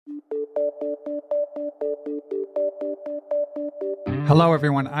Hello,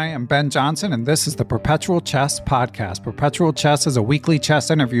 everyone. I am Ben Johnson, and this is the Perpetual Chess Podcast. Perpetual Chess is a weekly chess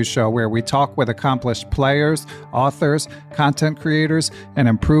interview show where we talk with accomplished players, authors, content creators, and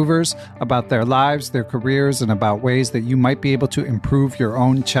improvers about their lives, their careers, and about ways that you might be able to improve your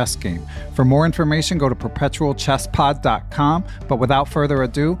own chess game. For more information, go to perpetualchesspod.com. But without further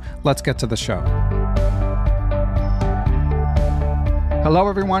ado, let's get to the show. Hello,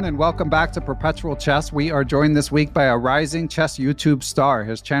 everyone, and welcome back to Perpetual Chess. We are joined this week by a rising chess YouTube star.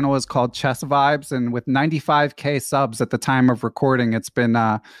 His channel is called ChessVibes, and with 95K subs at the time of recording, it's been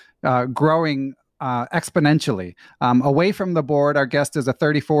growing exponentially. Away from the board, our guest is a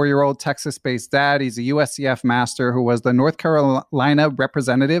 34-year-old Texas-based dad. He's a USCF master who was the North Carolina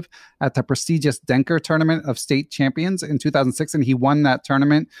representative at the prestigious Denker Tournament of State Champions in 2006, and he won that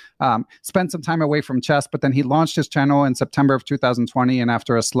tournament. Spent some time away from chess, but then he launched his channel in September of 2020, and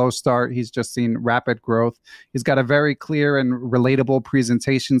after a slow start, he's just seen rapid growth. He's got a very clear and relatable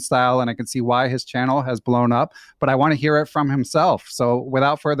presentation style, and I can see why his channel has blown up, but I want to hear it from himself. So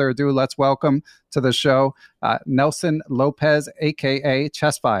without further ado, let's welcome to the show, Nelson Lopez, aka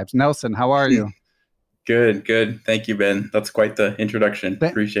ChessVibes. Nelson, how are you? Good. Thank you, Ben. That's quite the introduction.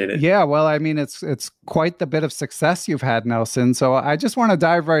 Appreciate it. Yeah, well, I mean, it's quite the bit of success you've had, Nelson. So I just want to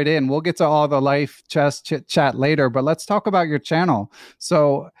dive right in. We'll get to all the life chess chit chat later, but let's talk about your channel.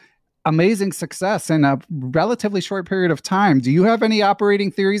 So amazing success in a relatively short period of time. Do you have any operating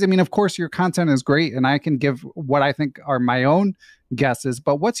theories? I mean, of course, your content is great, and I can give what I think are my own guesses,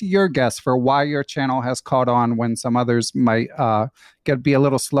 but what's your guess for why your channel has caught on when some others might be a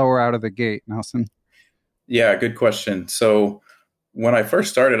little slower out of the gate, Nelson? Yeah, good question. So when I first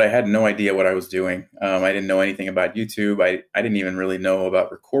started, I had no idea what I was doing. I didn't know anything about YouTube. I didn't even really know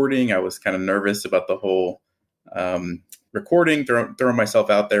about recording. I was kind of nervous about the whole recording, throwing myself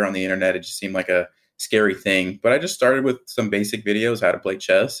out there on the internet. It just seemed like a scary thing. But I just started with some basic videos, how to play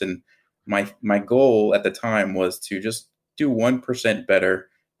chess. And my goal at the time was to just do 1% better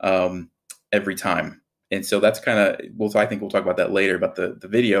every time. And so that's kind of, I think we'll talk about that later about the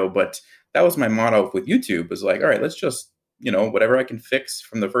video, but that was my motto with YouTube, was like, all right, let's just, whatever I can fix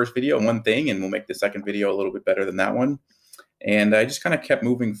from the first video, one thing, and we'll make the second video a little bit better than that one. And I just kind of kept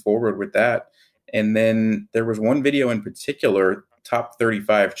moving forward with that. And then there was one video in particular, top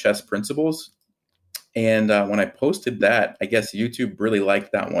 35 chess principles. And when I posted that, I guess YouTube really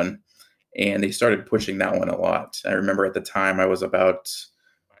liked that one. And they started pushing that one a lot. I remember at the time I was about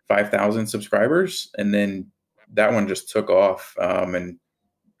 5,000 subscribers, and then that one just took off, and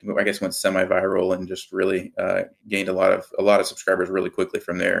I guess went semi-viral and just really gained a lot of subscribers really quickly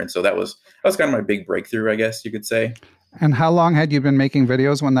from there. And so that was kind of my big breakthrough, I guess you could say. And how long had you been making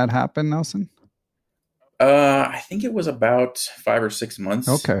videos when that happened, Nelson? I think it was about 5 or 6 months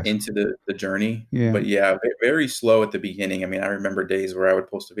into the journey. Yeah. But yeah, very slow at the beginning. I mean, I remember days where I would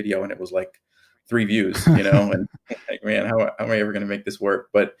post a video and it was like 3 views, and like, man, how am I ever going to make this work?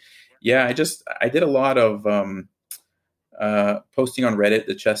 But yeah, I did a lot of posting on Reddit,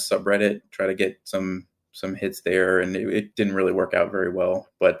 the chess subreddit, try to get some hits there, and it didn't really work out very well,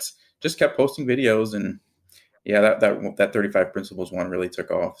 but just kept posting videos. And yeah, that 35 principles one really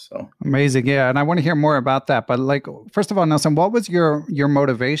took off. So amazing. Yeah. And I want to hear more about that. But like, first of all, Nelson, what was your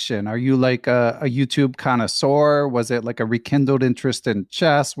motivation? Are you like a YouTube connoisseur? Was it like a rekindled interest in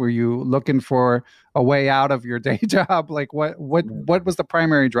chess? Were you looking for a way out of your day job? Like what was the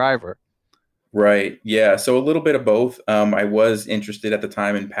primary driver? Right. Yeah. So a little bit of both. I was interested at the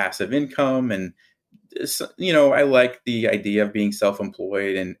time in passive income, and I like the idea of being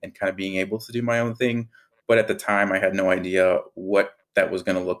self-employed and kind of being able to do my own thing. But at the time, I had no idea what that was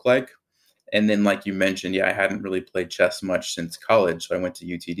going to look like. And then, like you mentioned, I hadn't really played chess much since college. So I went to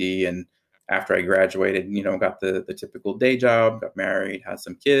UTD, and after I graduated, got the typical day job, got married, had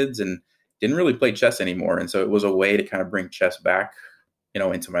some kids, and didn't really play chess anymore. And so it was a way to kind of bring chess back,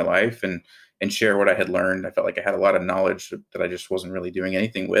 into my life and share what I had learned. I felt like I had a lot of knowledge that I just wasn't really doing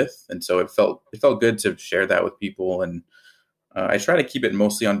anything with. And so it felt good to share that with people. And I try to keep it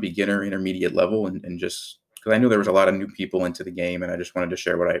mostly on beginner, intermediate level, and just because I knew there was a lot of new people into the game, and I just wanted to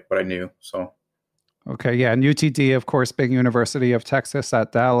share what I knew. So, okay, yeah, and UTD, of course, big University of Texas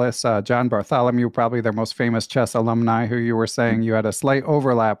at Dallas. John Bartholomew, probably their most famous chess alumni, who you were saying you had a slight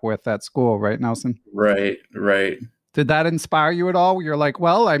overlap with at school, right, Nelson? Right. Did that inspire you at all? You're like,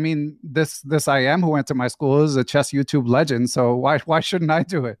 well, I mean, this I am who went to my school is a chess YouTube legend, so why shouldn't I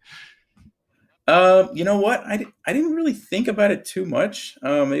do it? You know what? I didn't really think about it too much.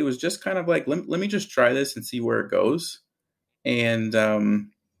 It was just kind of like, let me just try this and see where it goes. And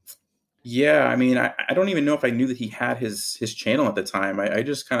Yeah, I mean, I don't even know if I knew that he had his channel at the time. I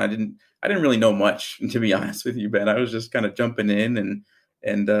just kind of didn't really know much, to be honest with you, Ben. I was just kind of jumping in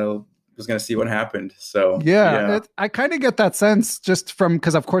and was gonna see what happened. So Yeah, yeah, I kind of get that sense just from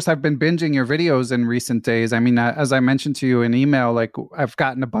because, of course, I've been binging your videos in recent days. I mean, as I mentioned to you in email, like I've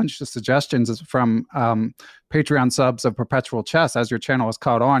gotten a bunch of suggestions from Patreon subs of Perpetual Chess. As your channel has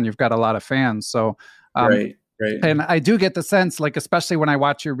caught on, you've got a lot of fans. So, um, right, right, and I do get the sense, like, especially when I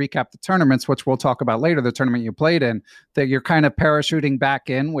watch you recap the tournaments, which we'll talk about later, the tournament you played in, that you're kind of parachuting back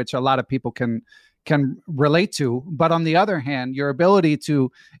in, which a lot of people can relate to. But on the other hand, your ability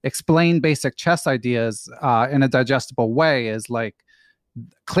to explain basic chess ideas in a digestible way is like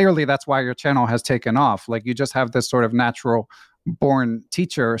clearly that's why your channel has taken off. Like you just have this sort of natural born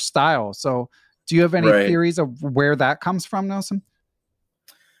teacher style. So do you have any right. theories of where that comes from, Nelson?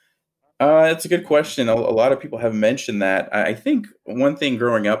 It's a good question. A lot of people have mentioned that. I think one thing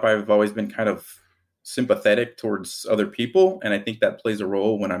growing up, I've always been kind of sympathetic towards other people, and I think that plays a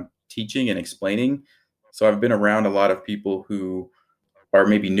role when I'm teaching and explaining. So I've been around a lot of people who are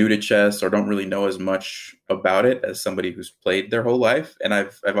maybe new to chess or don't really know as much about it as somebody who's played their whole life, and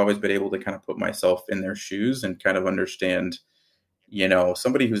I've always been able to kind of put myself in their shoes and kind of understand,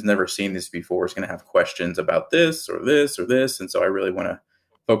 somebody who's never seen this before is going to have questions about this or this or this. And so I really want to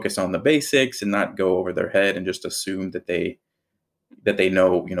focus on the basics and not go over their head and just assume that they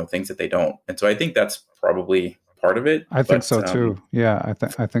know, things that they don't. And so I think that's probably part of it. I think But so too. Yeah,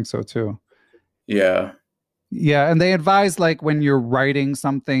 I think so too. yeah, Yeah, and they advise like when you're writing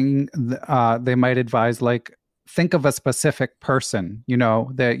something, they might advise like think of a specific person,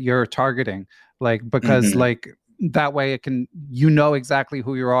 that you're targeting, like because hmm like that way it can exactly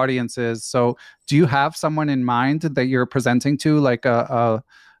who your audience is. So, do you have someone in mind that you're presenting to, like a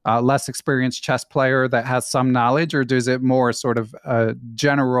less experienced chess player that has some knowledge, or does it more sort of a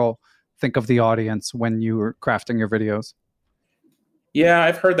general think of the audience when you're crafting your videos? yeah,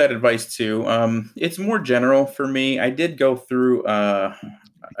 I've heard that advice too. It's more general for me. I did go through, I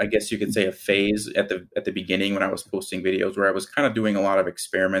guess you could say, a phase at the beginning when I was posting videos where I was kind of doing a lot of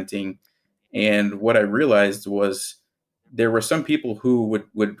experimenting. And what I realized was there were some people who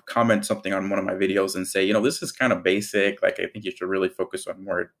would comment something on one of my videos and say, this is kind of basic. Like, I think you should really focus on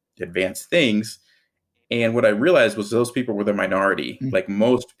more advanced things. And what I realized was those people were the minority. Like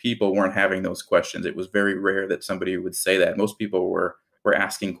most people weren't having those questions. It was very rare that somebody would say that. Most people were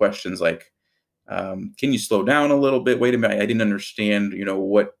asking questions like, "Can you slow down a little bit? Wait a minute, I didn't understand.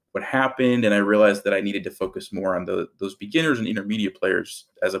 What happened?" And I realized that I needed to focus more on those beginners and intermediate players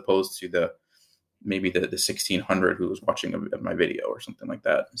as opposed to maybe the 1600 who was watching my video or something like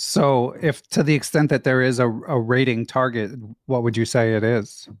that. So, if to the extent that there is a rating target, what would you say it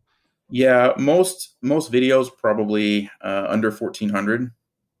is? Yeah, most videos probably under 1400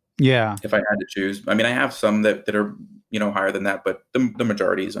 Yeah. if I had to choose. I mean, I have some that are higher than that, but the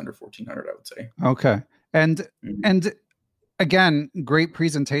majority is under 1400, I would say. Okay. And Mhm. and again, great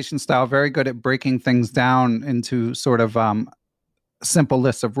presentation style, very good at breaking things down into sort of simple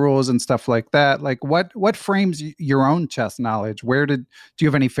lists of rules and stuff like that. Like what frames your own chess knowledge? Do you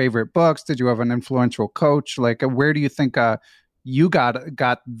have any favorite books? Did you have an influential coach? Like where do you think you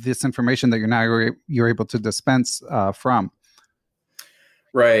got this information that you're able to dispense from?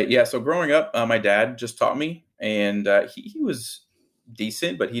 Right. Yeah. So growing up, my dad just taught me, and he was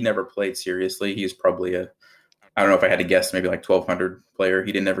decent, but he never played seriously. He's probably I don't know if I had to guess, maybe like 1200 player.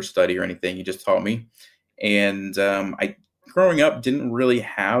 He didn't ever study or anything. He just taught me. And I, growing up, didn't really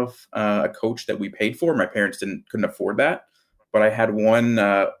have a coach that we paid for. My parents couldn't afford that. But I had one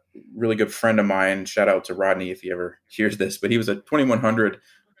really good friend of mine. Shout out to Rodney if he ever hears this. But he was a 2100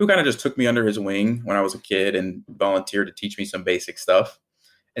 who kind of just took me under his wing when I was a kid and volunteered to teach me some basic stuff.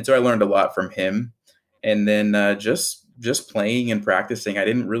 And so I learned a lot from him. And then just playing and practicing. I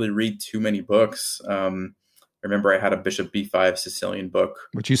didn't really read too many books. I remember I had a Bishop B5 Sicilian book.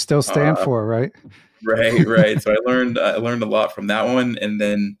 Which you still stand Uh, for, right? right, right. So I learned a lot from that one, and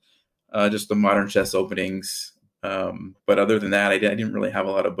then just the modern chess openings. But other than that, I didn't really have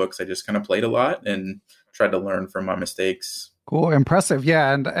a lot of books. I just kind of played a lot and tried to learn from my mistakes. Cool, impressive.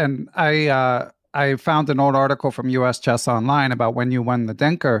 Yeah, and I found an old article from US Chess Online about when you won the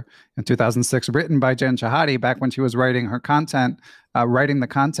Denker in 2006, written by Jen Shahadi back when she was writing her content, writing the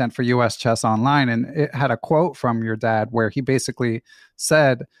content for US Chess Online, and it had a quote from your dad where he basically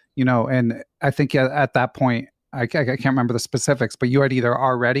said, and I think at that point I can't remember the specifics, but you had either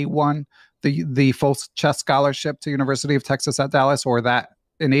already won the full chess scholarship to University of Texas at Dallas, or that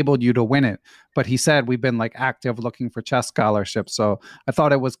enabled you to win it. But he said we've been like active looking for chess scholarships. So I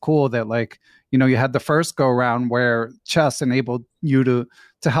thought it was cool that like you had the first go round where chess enabled you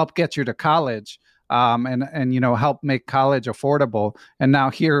to help get you to college, and help make college affordable. And now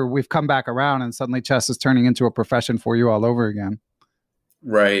here we've come back around, and suddenly chess is turning into a profession for you all over again.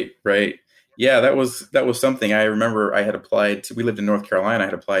 Right, right. Yeah, that was something I remember. I had applied to. We lived in North Carolina. I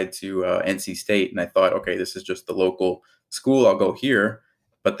had applied to NC State, and I thought, okay, this is just the local school. I'll go here.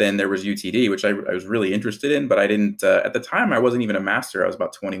 But then there was UTD, which I was really interested in, but I didn't. At the time, I wasn't even a master. I was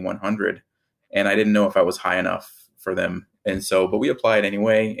about 2,100, and I didn't know if I was high enough for them. And so, but we applied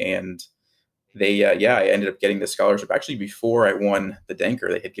anyway, and they, I ended up getting the scholarship. Actually, before I won the Denker,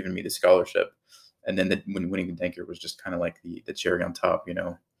 they had given me the scholarship, and then when winning the Denker was just kind of like the cherry on top,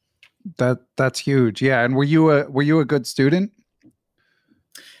 That's huge. Yeah. And were you a good student?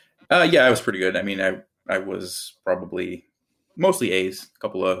 Yeah, I was pretty good. I mean, I was probably mostly A's, a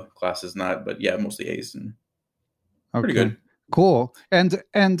couple of classes not, but yeah, mostly A's, and pretty good. Cool. And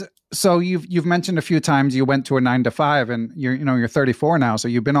so you've mentioned a few times you went to a 9 to 5, and you're 34 now, so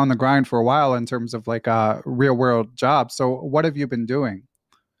you've been on the grind for a while in terms of like a real world job. So what have you been doing?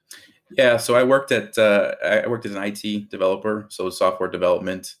 Yeah, so I worked as an IT developer, so software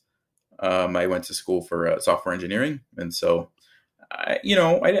development. I went to school for software engineering, and so I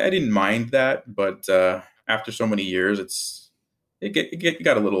didn't mind that, but after so many years, it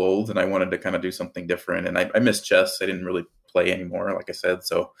got a little old, and I wanted to kind of do something different. And I missed chess. I didn't really play anymore, like I said.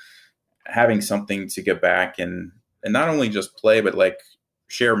 So having something to get back and not only just play, but like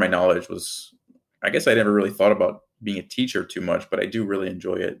share my knowledge was, I guess I never really thought about being a teacher too much, but I do really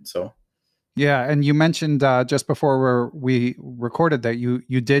enjoy it. So. Yeah, and you mentioned just before we recorded that you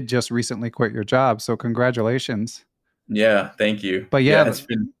did just recently quit your job. So congratulations. Yeah, thank you. But yeah, it's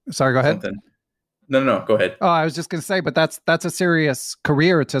been sorry. Go ahead. Something. No, go ahead. Oh, I was just going to say, but that's a serious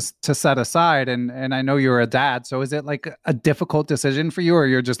career to set aside, and I know you're a dad. So is it like a difficult decision for you, or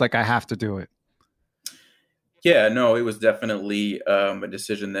you're just like, I have to do it? Yeah, no, it was definitely a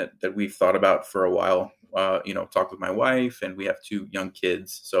decision that we've thought about for a while. Talked with my wife, and we have 2 young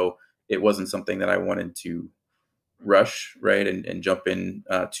kids, so it wasn't something that I wanted to rush, right, and jump in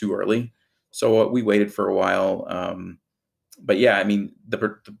too early. So we waited for a while. But yeah, I mean,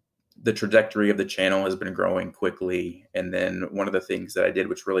 the trajectory of the channel has been growing quickly. And then one of the things that I did,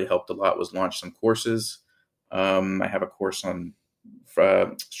 which really helped a lot, was launch some courses. I have a course on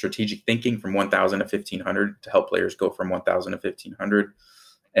strategic thinking from 1,000 to 1,500 to help players go from 1,000 to 1,500.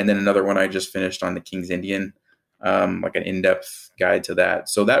 And then another one I just finished on the King's Indian, like an in-depth guide to that.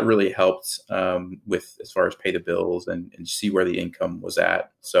 So that really helped with as far as pay the bills and see where the income was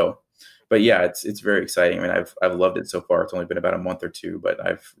at. So, but yeah, it's very exciting. I mean, I've loved it so far. It's only been about a month or 2, but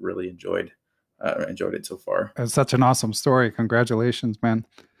I've really enjoyed it so far. It's such an awesome story. Congratulations, man.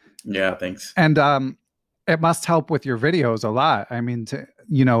 Yeah, thanks. And it must help with your videos a lot. I mean,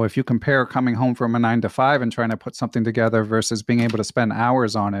 if you compare coming home from a 9 to 5 and trying to put something together versus being able to spend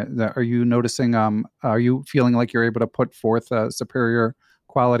hours on it, are you noticing, are you feeling like you're able to put forth a superior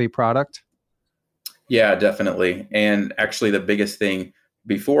quality product? Yeah, definitely. And actually the biggest thing,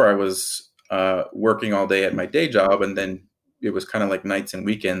 before I was working all day at my day job, and then it was kind of like nights and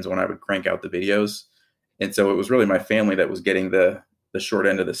weekends when I would crank out the videos. And so it was really my family that was getting the short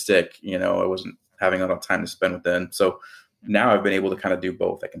end of the stick. I wasn't having a lot of time to spend with them. So now I've been able to kind of do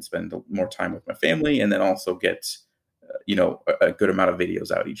both. I can spend more time with my family and then also get, a good amount of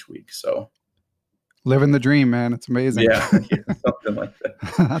videos out each week. So living the dream, man. It's amazing. Yeah, something like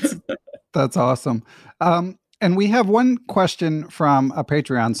that. That's awesome. And we have one question from a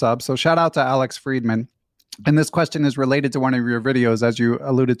Patreon sub. So shout out to Alex Friedman. And this question is related to one of your videos, as you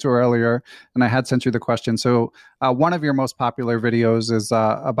alluded to earlier, and I had sent you the question. So one of your most popular videos is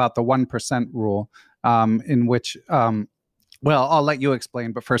about the 1% rule, in which, well, I'll let you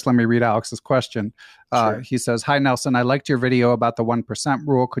explain, but first let me read Alex's question. Sure. He says, "Hi, Nelson. I liked your video about the 1%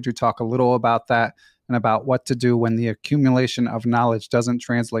 rule. Could you talk a little about that and about what to do when the accumulation of knowledge doesn't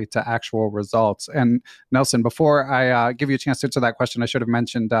translate to actual results?" And Nelson, before I give you a chance to answer that question, I should have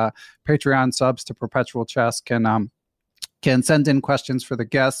mentioned Patreon subs to Perpetual Chess can send in questions for the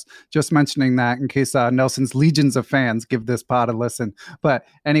guests. Just mentioning that in case Nelson's legions of fans give this pod a listen. But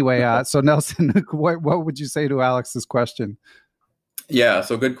anyway, so Nelson, what would you say to Alex's question? Yeah,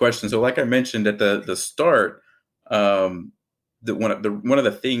 so good question. So like I mentioned at the start, one of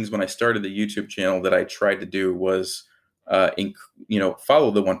the things when I started the YouTube channel that I tried to do was, follow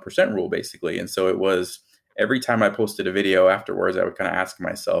the 1% rule basically. And so it was every time I posted a video afterwards, I would kind of ask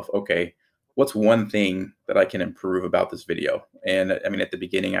myself, okay, what's one thing that I can improve about this video? And I mean, at the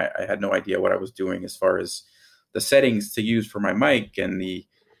beginning, I had no idea what I was doing as far as the settings to use for my mic and the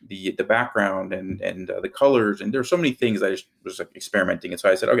the background and the colors, and there's so many things I just was like experimenting. And so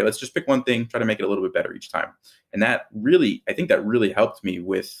I said, okay, let's just pick one thing, try to make it a little bit better each time. And that really, I think that really helped me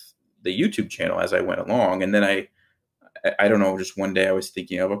with the YouTube channel as I went along. And then I don't know, just one day I was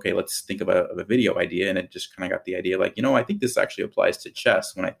thinking of, okay, let's think of a video idea. And it just kind of got the idea like, I think this actually applies to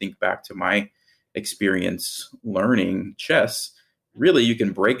chess. When I think back to my experience learning chess, really you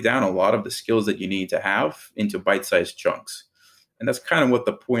can break down a lot of the skills that you need to have into bite-sized chunks. And that's kind of what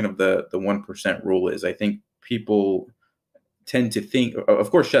the point of the 1% rule is. I think people tend to think, of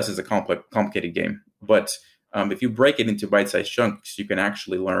course, chess is a complicated game, but if you break it into bite-sized chunks, you can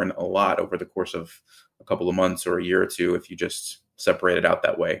actually learn a lot over the course of a couple of months or a year or two if you just separate it out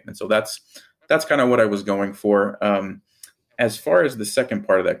that way. And so that's kind of what I was going for. As far as the second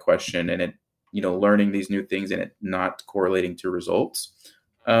part of that question, and it, learning these new things and it not correlating to results,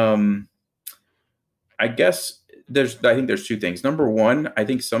 I think there's two things. Number one, I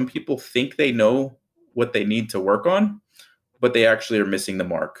think some people think they know what they need to work on, but they actually are missing the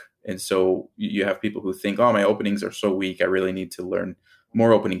mark. And so you have people who think, oh, my openings are so weak, I really need to learn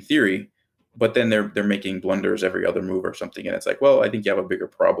more opening theory. But then they're making blunders every other move or something. And it's like, well, I think you have a bigger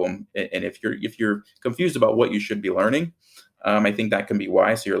problem. And if you're confused about what you should be learning, I think that can be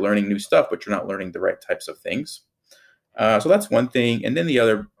why. So you're learning new stuff, but you're not learning the right types of things. So that's one thing. And then the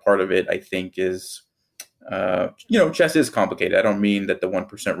other part of it, I think, is, chess is complicated. I don't mean that the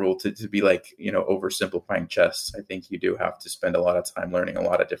 1% rule to be like, oversimplifying chess. I think you do have to spend a lot of time learning a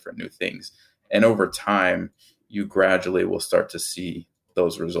lot of different new things. And over time, you gradually will start to see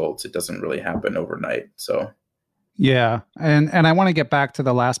those results. It doesn't really happen overnight. So. Yeah. And I want to get back to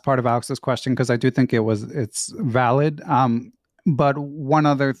the last part of Alex's question, because I do think it's valid. But one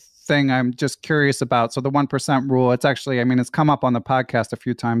other thing I'm just curious about. So the 1% rule, it's actually, it's come up on the podcast a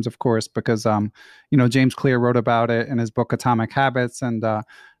few times, of course, because, James Clear wrote about it in his book, Atomic Habits. And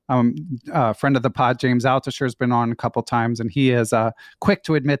a friend of the pod, James Altucher, has been on a couple times, and he is quick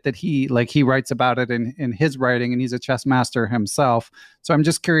to admit that he writes about it in his writing, and he's a chess master himself. So I'm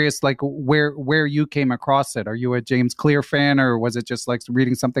just curious, where you came across it. Are you a James Clear fan, or was it just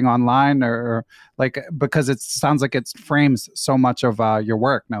reading something online, or because it sounds like it frames so much of your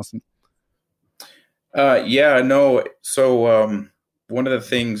work, Nelson? Yeah, no. So one of the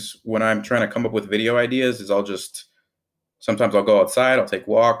things when I'm trying to come up with video ideas is sometimes I'll go outside, I'll take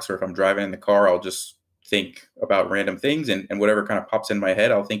walks, or if I'm driving in the car, I'll just think about random things, and whatever kind of pops in my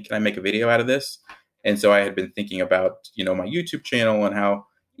head, I'll think, can I make a video out of this? And so I had been thinking about, my YouTube channel and how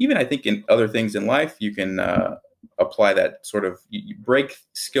even I think in other things in life, you can apply that sort of, you break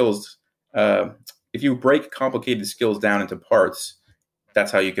skills. If you break complicated skills down into parts,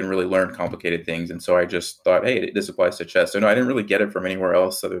 that's how you can really learn complicated things. And so I just thought, hey, this applies to chess. So no, I didn't really get it from anywhere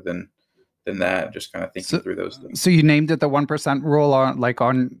else other than that, just kind of thinking through those things. So you named it the 1% rule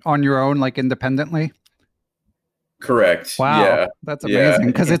on your own, independently? Correct. Wow. Yeah. That's amazing.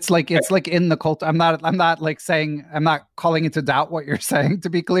 Because it's in the cult. I'm not calling into doubt what you're saying, to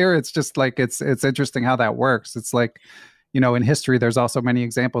be clear. It's just it's interesting how that works. It's in history, there's also many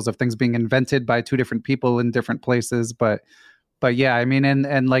examples of things being invented by two different people in different places. But yeah,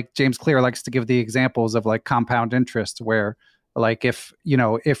 and James Clear likes to give the examples of compound interest, where if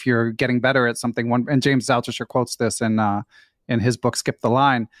you're getting better at something, and James Altucher quotes this in his book Skip the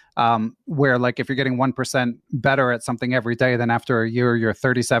Line, where if you're getting 1% better at something every day, then after a year you're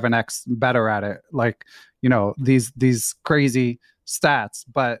 37x better at it. These crazy stats.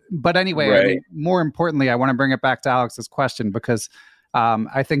 But anyway, right. More importantly, I want to bring it back to Alex's question, because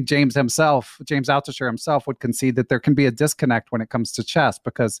I think James Altucher himself would concede that there can be a disconnect when it comes to chess,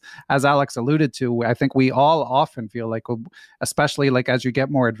 because as Alex alluded to, I think we all often feel especially as you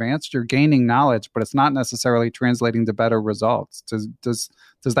get more advanced, you're gaining knowledge, but it's not necessarily translating to better results. Does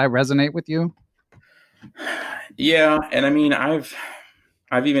that resonate with you? Yeah. And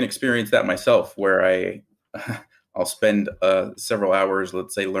I've even experienced that myself, where I'll spend several hours,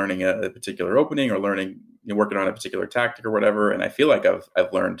 let's say, learning a particular opening, or working on a particular tactic or whatever, and I feel like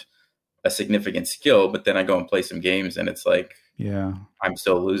I've learned a significant skill, but then I go and play some games, and it's yeah, I'm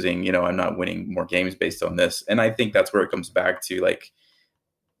still losing. I'm not winning more games based on this, and I think that's where it comes back to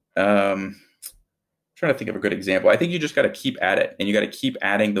trying to think of a good example. I think you just got to keep at it, and you got to keep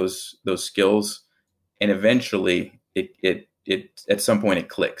adding those skills, and eventually it at some point it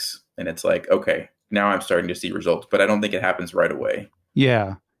clicks, and it's okay, now I'm starting to see results, but I don't think it happens right away.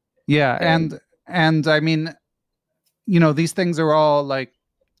 Yeah. And these things are all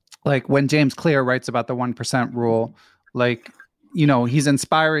when James Clear writes about the 1% rule, he's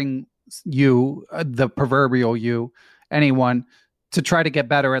inspiring you, the proverbial you, anyone, to try to get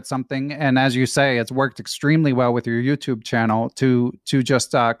better at something. And as you say, it's worked extremely well with your YouTube channel to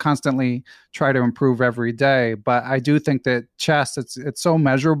just constantly try to improve every day. But I do think that chess, it's so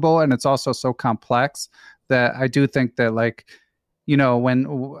measurable and it's also so complex that I do think that, like,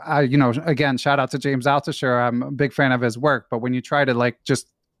 when I, again, shout out to James Altucher. I'm a big fan of his work, but when you try to like just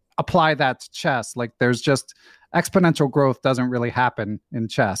apply that to chess, like there's just exponential growth doesn't really happen in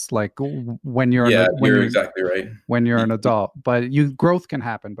chess. Like when you're you're exactly right. When you're an adult, but growth can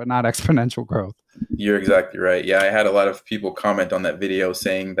happen, but not exponential growth. You're exactly right. Yeah, I had a lot of people comment on that video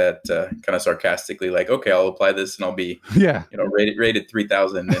saying that kind of sarcastically, like, okay, I'll apply this and I'll be rated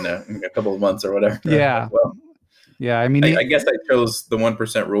 3,000 in a couple of months or whatever. Yeah. Well, yeah. I mean, I guess I chose the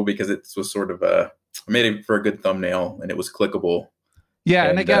 1% rule because it was sort of I made it for a good thumbnail and it was clickable. Yeah,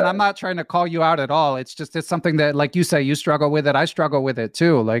 and again, I'm not trying to call you out at all. It's something that, like you say, you struggle with it. I struggle with it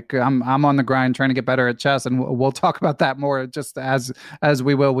too. Like I'm on the grind trying to get better at chess, and we'll talk about that more just as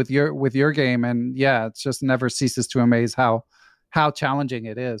we will with your game. And yeah, it just never ceases to amaze how challenging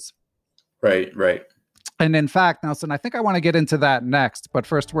it is. Right. And in fact, Nelson, I think I want to get into that next. But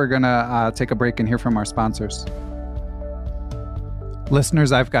first, we're gonna take a break and hear from our sponsors.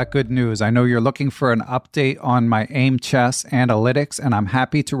 Listeners, I've got good news. I know you're looking for an update on my AIM Chess analytics, and I'm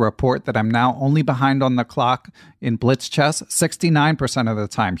happy to report that I'm now only behind on the clock in Blitz Chess 69% of the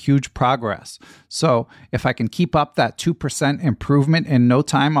time. Huge progress. So if I can keep up that 2% improvement in no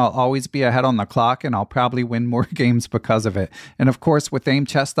time, I'll always be ahead on the clock, and I'll probably win more games because of it. And of course, with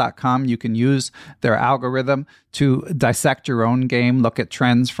aimchess.com, you can use their algorithm to dissect your own game, look at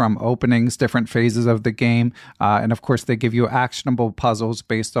trends from openings, different phases of the game, and of course, they give you actionable puzzles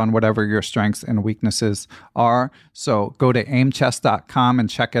based on whatever your strengths and weaknesses are. So go to aimchess.com and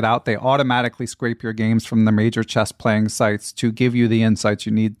check it out. They automatically scrape your games from the major chess playing sites to give you the insights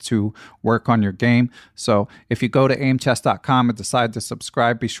you need to work on your game. So if you go to aimchess.com and decide to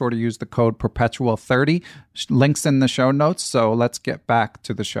subscribe, be sure to use the code Perpetual30. Links in the show notes. So let's get back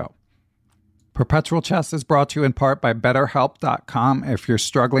to the show. Perpetual Chess is brought to you in part by BetterHelp.com. If you're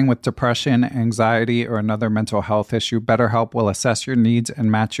struggling with depression, anxiety, or another mental health issue, BetterHelp will assess your needs and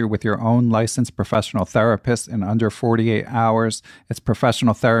match you with your own licensed professional therapist in under 48 hours. It's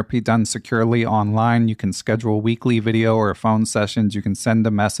professional therapy done securely online. You can schedule weekly video or phone sessions. You can send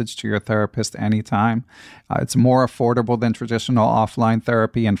a message to your therapist anytime. It's more affordable than traditional offline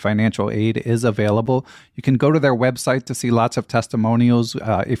therapy, and financial aid is available. You can go to their website to see lots of testimonials.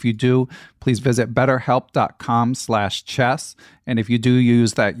 If you do, please visit betterhelp.com/chess. And if you do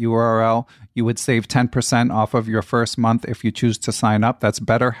use that URL, you would save 10% off of your first month if you choose to sign up. That's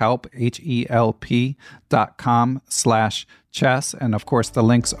BetterHelp, HELP.com/chess. And of course, the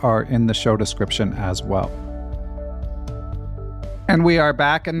links are in the show description as well. And we are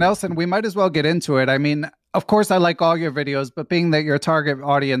back. And Nelson, we might as well get into it. I mean, of course, I like all your videos, but being that your target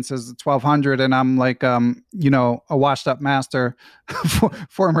audience is 1,200 and I'm like, a washed up master,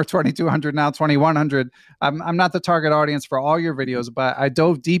 former 2,200, now 2,100, I'm not the target audience for all your videos, but I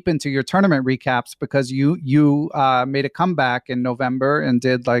dove deep into your tournament recaps because you made a comeback in November and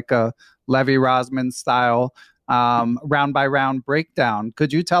did like a Levy Rosman style round by round breakdown.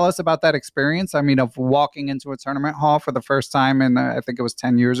 Could you tell us about that experience? I mean, of walking into a tournament hall for the first time in, I think it was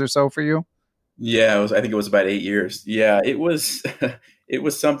 10 years or so for you? Yeah, I think it was about 8 years. Yeah, it was it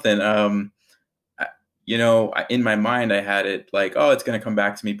was something. In my mind, I had it like, oh, it's going to come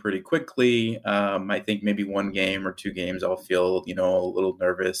back to me pretty quickly. I think maybe one game or two games I'll feel, a little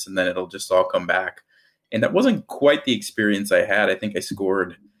nervous, and then it'll just all come back. And that wasn't quite the experience I had. I think I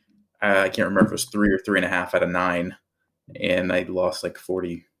scored, I can't remember if it was 3 or 3.5 out of 9, and I lost like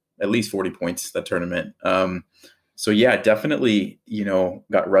at least 40 points that tournament. So yeah, definitely,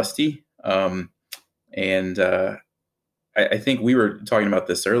 got rusty. I think we were talking about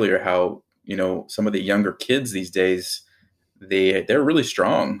this earlier, how, some of the younger kids these days, they're really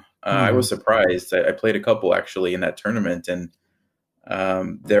strong. I was surprised. I played a couple actually in that tournament, and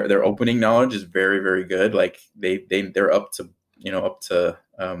their opening knowledge is very, very good. Like they're up to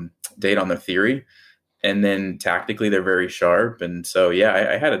date on their theory, and then tactically they're very sharp. And so, yeah,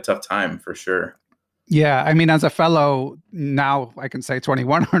 I had a tough time for sure. Yeah, I mean, as a fellow, now I can say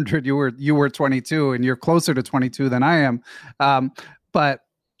 2,100, you were 22, and you're closer to 22 than I am. But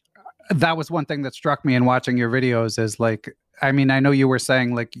that was one thing that struck me in watching your videos is like, I mean, I know you were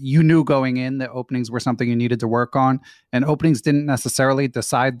saying like you knew going in that openings were something you needed to work on, and openings didn't necessarily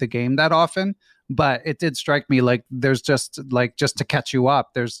decide the game that often, but it did strike me like there's just to catch you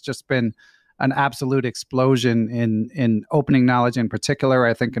up, there's just been an absolute explosion in opening knowledge in particular,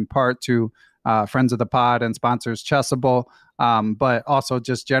 I think in part to friends of the pod and sponsors Chessable, but also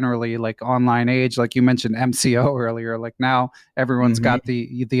just generally like online age, like you mentioned MCO earlier. Like now everyone's got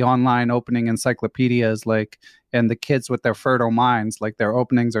the online opening encyclopedias, like, and the kids with their fertile minds, like their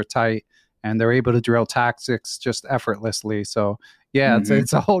openings are tight and they're able to drill tactics just effortlessly. So yeah,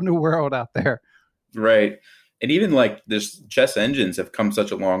 it's a whole new world out there. Right. And even like this chess engines have come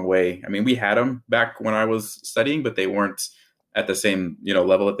such a long way. I mean, we had them back when I was studying, but they weren't at the same,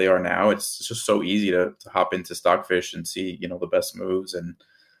 level that they are now. It's just so easy to hop into Stockfish and see, the best moves. And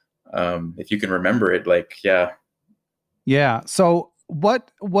if you can remember it, like, yeah. Yeah. So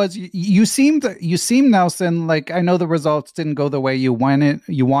what was, you seemed Nelson, like, I know the results didn't go the way you wanted.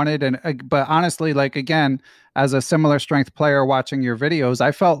 And, but honestly, like, again, as a similar strength player watching your videos,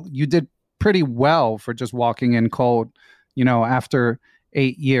 I felt you did pretty well for just walking in cold, after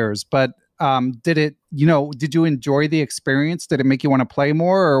 8 years. But did you enjoy the experience? Did it make you want to play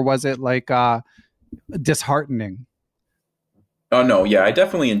more, or was it like disheartening? Oh no, yeah, I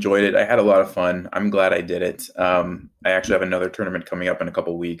definitely enjoyed it. I had a lot of fun. I'm glad I did it. I actually have another tournament coming up in a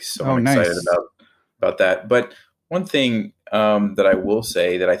couple weeks, so I'm excited about that. But one thing that I will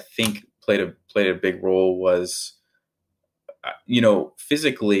say that I think played a big role was,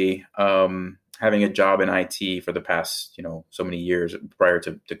 physically, having a job in IT for the past, so many years prior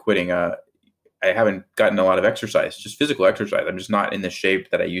to quitting. I haven't gotten a lot of exercise, just physical exercise. I'm just not in the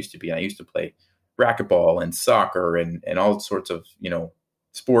shape that I used to be. And I used to play racquetball and soccer and all sorts of,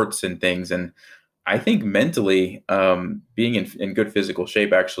 sports and things. And I think mentally, being in good physical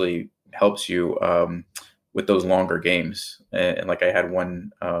shape actually helps you with those longer games. And like I had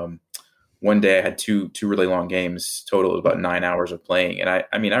one day I had two really long games total. It was about 9 hours of playing. And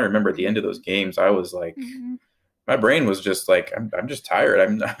I mean, I remember at the end of those games, I was like, my brain was just like, I'm just tired.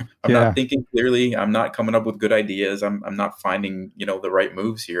 I'm not thinking clearly. I'm not coming up with good ideas. I'm not finding, the right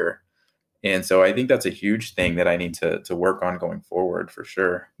moves here. And so I think that's a huge thing that I need to work on going forward for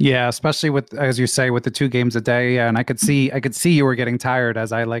sure. Yeah, especially with, as you say, with the 2 games a day. And I could see you were getting tired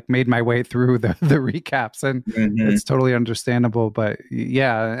as I like made my way through the recaps, and it's totally understandable. But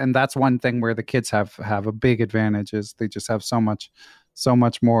yeah, and that's one thing where the kids have a big advantage, is they just have so much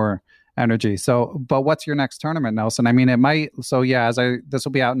more energy. So, but what's your next tournament, Nelson? I mean, it might, so yeah, this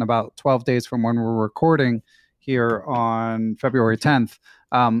will be out in about 12 days from when we're recording here on February 10th.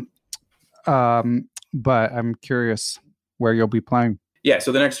 But I'm curious where you'll be playing. Yeah,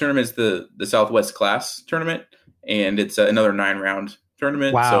 so the next tournament is the Southwest Class tournament, and it's another 9-round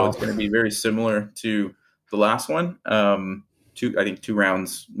tournament. Wow. So it's going to be very similar to the last one. I think 2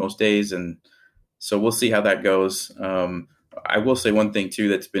 rounds most days, and so we'll see how that goes. I will say one thing too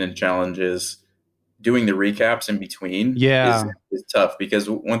that's been a challenge is doing the recaps in between. Yeah, is tough, because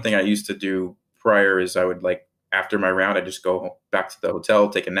one thing I used to do prior is I would, like, after my round, I just go back to the hotel,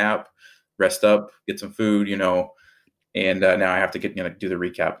 take a nap, rest up, get some food, and now I have to get, do the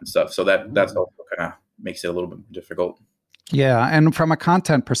recap and stuff. So that's also kind of makes it a little bit difficult. Yeah. And from a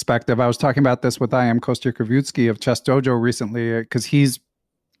content perspective, I was talking about this with Kostya Kavutskiy of Chess Dojo recently, because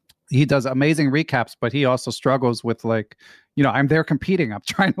he does amazing recaps, but he also struggles with, like, I'm there competing. I'm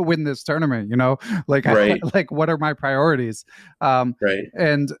trying to win this tournament, like, right. Like, what are my priorities? Right.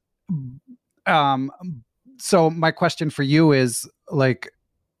 And so my question for you is, like,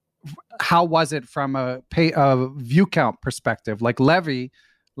 how was it from a view count perspective? Like Levy,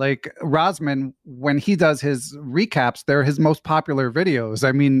 like Rosman, when he does his recaps, they're his most popular videos.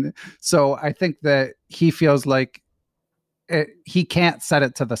 I mean, so I think that he feels like he can't set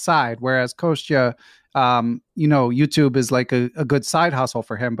it to the side, whereas Kostya, YouTube is like a good side hustle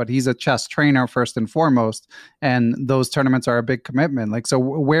for him, but he's a chess trainer first and foremost, and those tournaments are a big commitment. Like, so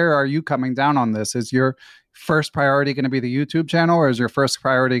where are you coming down on this? Is your first priority going to be the YouTube channel, or is your first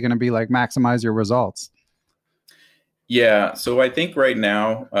priority going to be like maximize your results? Yeah, so I think right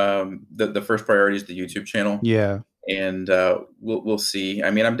now the first priority is the YouTube channel. Yeah, and we'll see.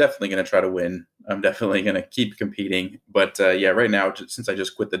 I mean, I'm definitely going to try to win. I'm definitely going to keep competing. But yeah, right now, since I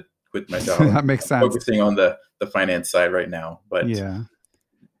just quit my job, that makes sense. Focusing on the finance side right now. But yeah,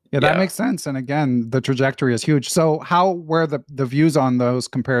 that makes sense. And again, the trajectory is huge. So how were the views on those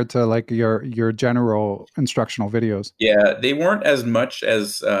compared to like your general instructional videos? Yeah, they weren't as much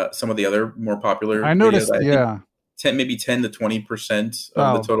as some of the other more popular. I noticed. Videos. Maybe 10 to 20%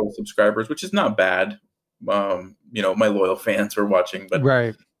 of the total subscribers, which is not bad. My loyal fans were watching, but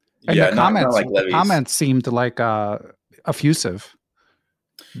right. And yeah, the comments, not like Levy's. The comments seemed like effusive.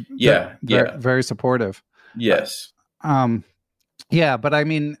 Yeah, very supportive. Yes. Yeah, but I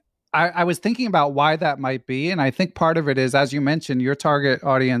mean, I was thinking about why that might be, and I think part of it is, as you mentioned, your target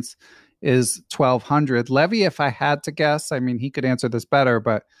audience is 1,200. Levy, if I had to guess, I mean, he could answer this better,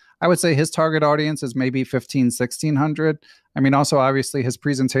 but I would say his target audience is maybe 15, 1,600. I mean, also obviously his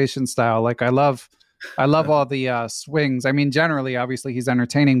presentation style. Like I love all the swings. I mean, generally, obviously he's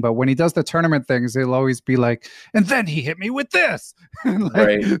entertaining, but when he does the tournament things, he'll always be like, and then he hit me with this, and like,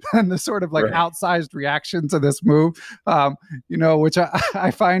 Right. and the sort of like outsized reaction to this move, which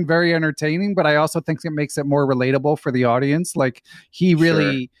I find very entertaining, but I also think it makes it more relatable for the audience. Like he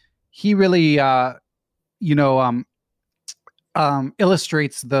really,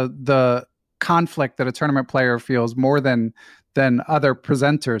 illustrates the conflict that a tournament player feels more than other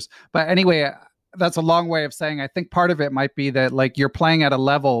presenters. But anyway, that's a long way of saying I think part of it might be that like you're playing at a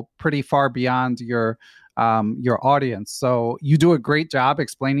level pretty far beyond your audience. So you do a great job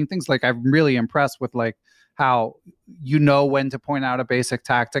explaining things. Like I'm really impressed with like how you know when to point out a basic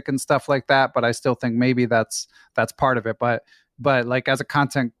tactic and stuff like that. But I still think maybe that's part of it. But like as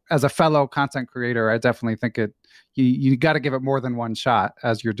a fellow content creator, I definitely think you got to give it more than one shot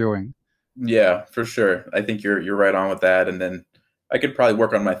as you're doing. Yeah, for sure. I think you're right on with that. And then I could probably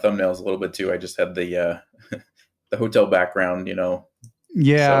work on my thumbnails a little bit too. I just had the the hotel background,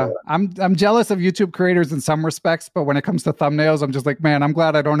 Yeah, So, I'm jealous of YouTube creators in some respects, but when it comes to thumbnails, I'm just like, man, I'm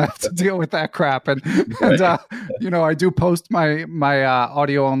glad I don't have to deal with that crap. And I do post my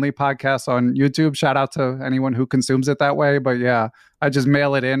audio only podcast on YouTube. Shout out to anyone who consumes it that way. But yeah, I just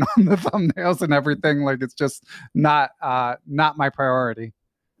mail it in on the thumbnails and everything. Like it's just not my priority.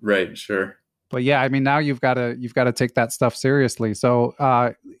 Right. Sure. But yeah, I mean, now you've got to take that stuff seriously. So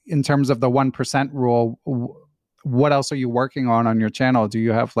in terms of the 1% rule, what else are you working on your channel? Do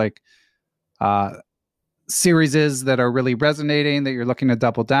you have like series that are really resonating that you're looking to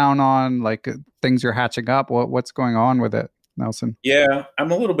double down on, like things you're hatching up? What's going on with it, Nelson? Yeah, I'm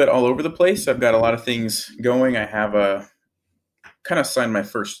a little bit all over the place. I've got a lot of things going. I have kind of signed my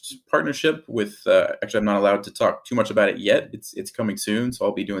first partnership with, actually, I'm not allowed to talk too much about it yet. It's coming soon. So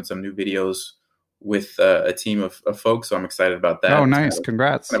I'll be doing some new videos with a team of folks. So I'm excited about that. Oh, nice.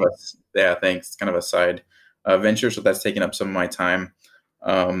 Congrats. Yeah, thanks. It's kind of a side venture. So that's taking up some of my time.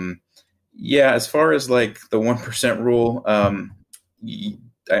 As far as like the 1% rule, I'm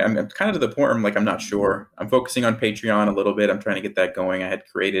kind of to the point where I'm like, I'm not sure. I'm focusing on Patreon a little bit. I'm trying to get that going. I had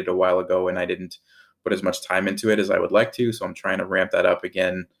created a while ago and I didn't put as much time into it as I would like to. So I'm trying to ramp that up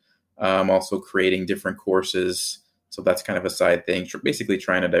again. I'm also creating different courses. So that's kind of a side thing, basically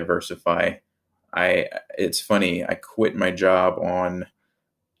trying to diversify. It's funny. I quit my job on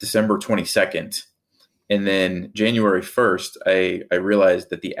December 22nd. And then January 1st, I realized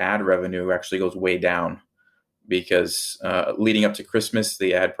that the ad revenue actually goes way down because leading up to Christmas,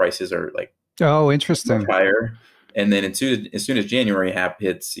 the ad prices are like, oh, interesting, higher. And then as soon as January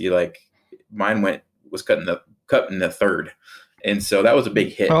hits, mine was cut in the third. And so that was a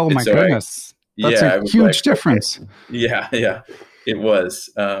big hit. Oh my goodness. That's a huge difference. Okay. Yeah, it was.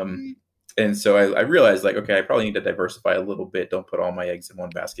 And so I realized like, okay, I probably need to diversify a little bit. Don't put all my eggs in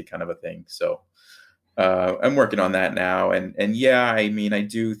one basket kind of a thing. So I'm working on that now. And yeah, I mean, I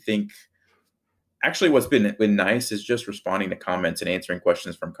do think actually what's been nice is just responding to comments and answering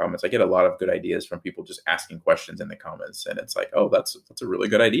questions from comments. I get a lot of good ideas from people just asking questions in the comments. And it's like, oh, that's a really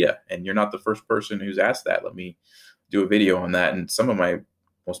good idea. And you're not the first person who's asked that. Let me do a video on that. And some of my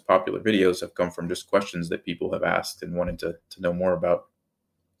most popular videos have come from just questions that people have asked and wanted to know more about.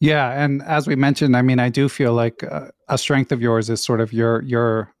 Yeah, and as we mentioned, I mean, I do feel like a strength of yours is sort of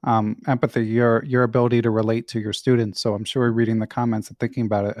your empathy, your ability to relate to your students. So I'm sure reading the comments and thinking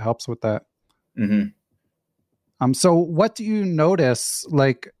about it helps with that. Mm-hmm. So what do you notice?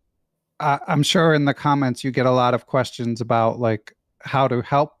 Like, I'm sure in the comments you get a lot of questions about like how to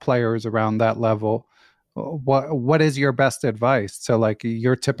help players around that level. What is your best advice to like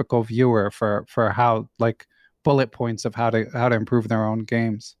your typical viewer for how like bullet points of how to improve their own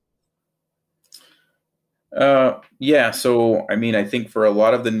games? So I mean, I think for a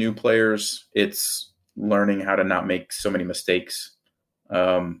lot of the new players, it's learning how to not make so many mistakes.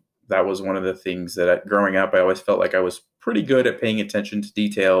 That was one of the things that growing up, I always felt like I was pretty good at paying attention to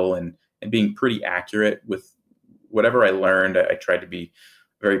detail and being pretty accurate with whatever I learned. I tried to be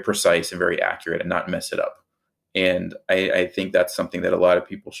very precise and very accurate and not mess it up. And I think that's something that a lot of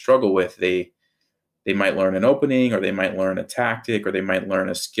people struggle with. They might learn an opening, or they might learn a tactic, or they might learn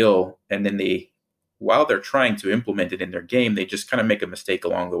a skill. And then while they're trying to implement it in their game, they just kind of make a mistake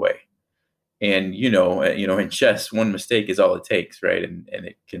along the way. And, in chess, one mistake is all it takes, right? And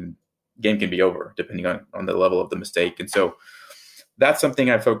game can be over depending on the level of the mistake. And so that's something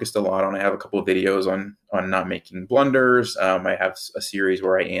I focused a lot on. I have a couple of videos on not making blunders. I have a series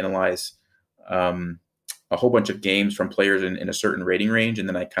where I analyze a whole bunch of games from players in a certain rating range, and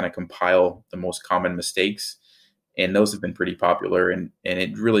then I kind of compile the most common mistakes, and those have been pretty popular. And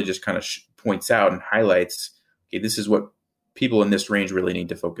it really just kind of points out and highlights, okay, this is what people in this range really need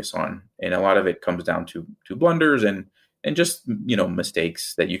to focus on. And a lot of it comes down to blunders and just,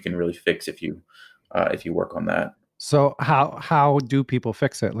 mistakes that you can really fix if you work on that. So how do people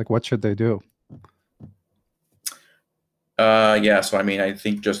fix it? Like, what should they do? So I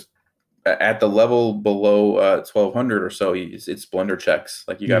think just at the level below 1200 or so, it's blunder checks.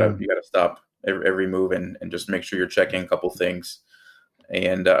 Like you gotta stop every move and just make sure you're checking a couple things.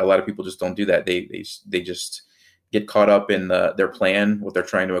 And a lot of people just don't do that. They just get caught up in their plan, what they're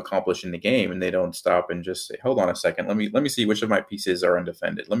trying to accomplish in the game, and they don't stop and just say, hold on a second, let me see which of my pieces are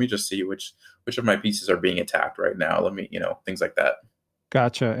undefended. Let me just see which of my pieces are being attacked right now. Let me, things like that.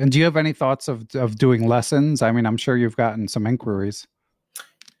 Gotcha. And do you have any thoughts of doing lessons? I mean, I'm sure you've gotten some inquiries.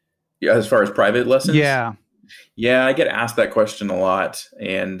 Yeah, as far as private lessons? Yeah, I get asked that question a lot.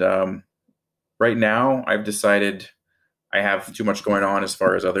 And right now I've decided I have too much going on as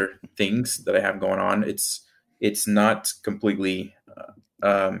far as other things that I have going on. It's not completely.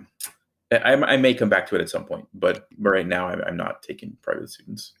 I may come back to it at some point, but right now I'm not taking private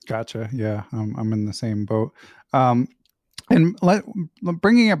students. Gotcha. Yeah, I'm in the same boat. And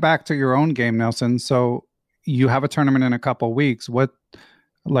bringing it back to your own game, Nelson. So you have a tournament in a couple of weeks.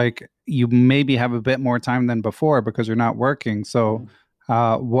 You maybe have a bit more time than before because you're not working. So,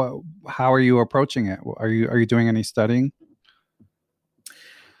 how are you approaching it? Are you doing any studying?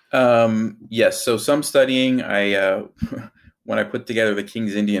 Yes. So some studying. I when I put together the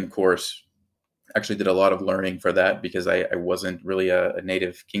King's Indian course, actually did a lot of learning for that because I wasn't really a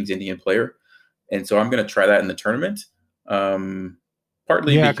native King's Indian player, and so I'm going to try that in the tournament.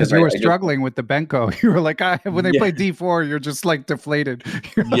 Partly because you were struggling with the Benko. You were like, when they play D4, you're just like deflated.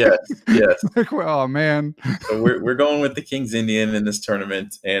 Yes. Like, oh man. So we're going with the King's Indian in this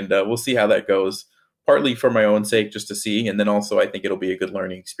tournament, and we'll see how that goes. Partly for my own sake, just to see, and then also I think it'll be a good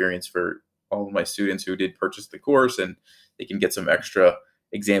learning experience for all of my students who did purchase the course, and they can get some extra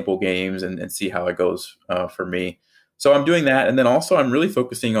example games and see how it goes for me. So I'm doing that, and then also I'm really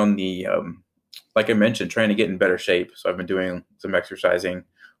focusing on the like I mentioned, trying to get in better shape. So I've been doing some exercising,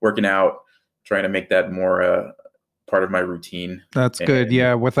 working out, trying to make that more part of my routine. That's good.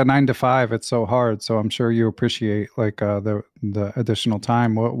 Yeah. With a 9 to 5, it's so hard. So I'm sure you appreciate the additional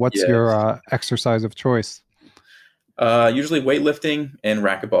time. What's your exercise of choice? Usually weightlifting and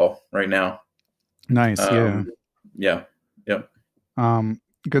racquetball right now. Nice. Yeah.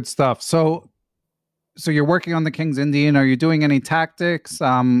 Good stuff. So you're working on the King's Indian. Are you doing any tactics,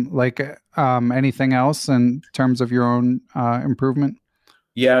 anything else in terms of your own improvement?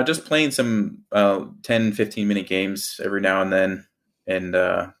 Yeah, just playing some 10, 15-minute games every now and then. And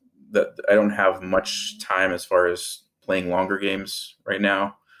I don't have much time as far as playing longer games right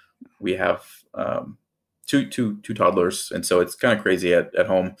now. We have two toddlers, and so it's kind of crazy at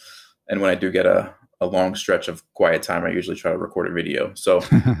home. And when I do get a long stretch of quiet time, I usually try to record a video. So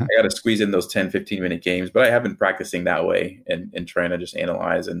I got to squeeze in those 10, 15-minute games, but I have been practicing that way and trying to just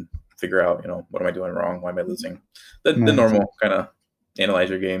analyze and figure out, what am I doing wrong? Why am I losing? The normal kind of analyze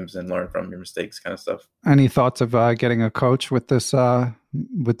your games and learn from your mistakes kind of stuff. Any thoughts of getting a coach with this,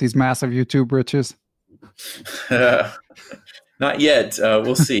 with these massive YouTube riches? Not yet.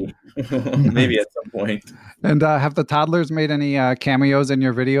 We'll see. Maybe at some point. And have the toddlers made any cameos in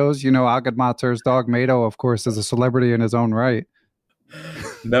your videos? Agad dog Mato, of course, is a celebrity in his own right.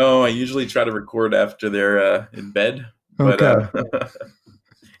 No, I usually try to record after they're in bed. Okay. But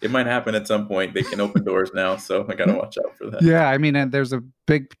it might happen at some point. They can open doors now, so I got to watch out for that. Yeah, I mean, and there's a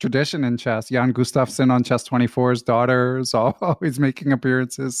big tradition in chess. Jan Gustafsson on Chess24's daughter is always making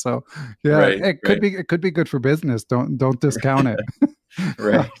appearances. So yeah, it could be good for business. Don't discount it.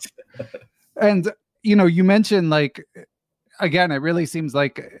 Right. And you mentioned again, it really seems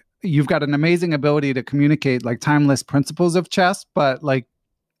like you've got an amazing ability to communicate timeless principles of chess, but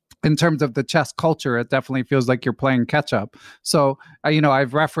in terms of the chess culture, it definitely feels like you're playing catch up. So,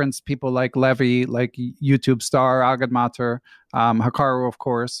 I've referenced people like Levy, like YouTube star Agad Mater, Hikaru, of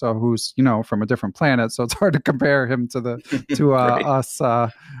course, who's from a different planet. So it's hard to compare him to right.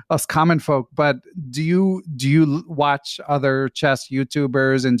 us common folk. But do you watch other chess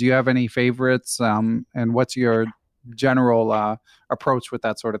YouTubers, and do you have any favorites? And what's your general approach with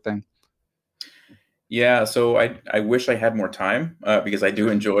that sort of thing? Yeah, so I wish I had more time because I do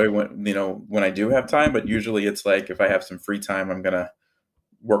enjoy when I do have time, but usually it's like if I have some free time, I'm gonna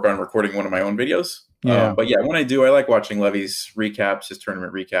work on recording one of my own videos. Yeah. But yeah, when I do, I like watching Levy's recaps. His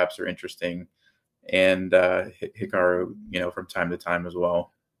tournament recaps are interesting, and Hikaru, from time to time as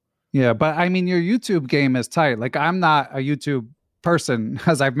well. Yeah, but I mean, your YouTube game is tight. Like, I'm not a YouTube person,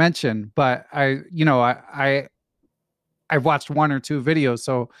 as I've mentioned, but I've watched one or two videos.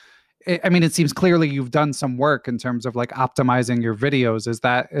 So, I mean, it seems clearly you've done some work in terms of like optimizing your videos. Is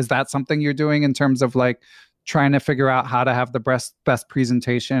that something you're doing in terms of like trying to figure out how to have the best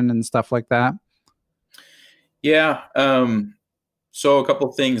presentation and stuff like that? Yeah. So a couple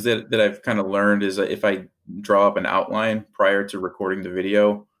of things that I've kind of learned is that if I draw up an outline prior to recording the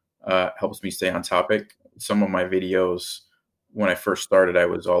video, helps me stay on topic. Some of my videos, when I first started, I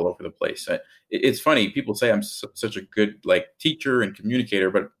was all over the place. It's funny. People say I'm such a good like teacher and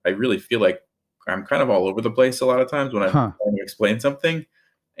communicator, but I really feel like I'm kind of all over the place a lot of times when I'm Huh. trying to explain something.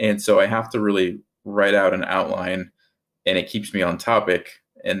 And so I have to really write out an outline, and it keeps me on topic.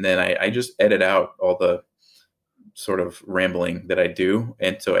 And then I just edit out all the sort of rambling that I do,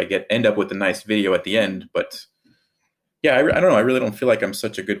 and so I end up with a nice video at the end. But yeah, I don't know. I really don't feel like I'm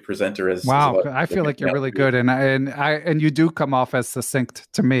such a good presenter as a Wow, lot of I people feel make like me you're out really to be. good, and you do come off as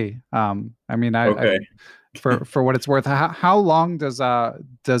succinct to me. I mean, I Okay. for what it's worth, how long does a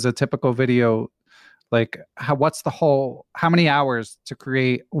typical video like? How many hours to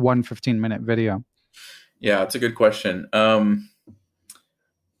create one 15-minute video? Yeah, it's a good question.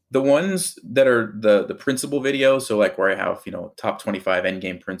 The ones that are the principal videos, so like where I have top 25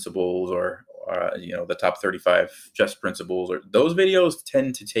 endgame principles, or the top 35 chess principles, or those videos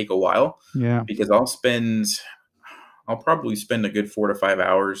tend to take a while Yeah. because I'll probably spend a good 4 to 5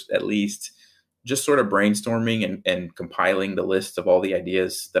 hours at least just sort of brainstorming and compiling the list of all the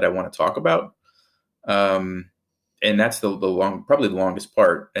ideas that I want to talk about. Um, and that's probably the longest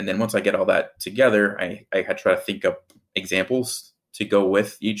part. And then once I get all that together, I try to think up examples to go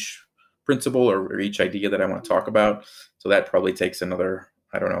with each principle or each idea that I want to talk about. So that probably takes another,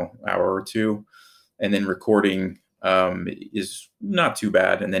 I don't know, hour or two. And then recording is not too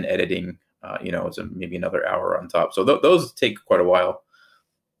bad. And then editing, is maybe another hour on top. So those take quite a while.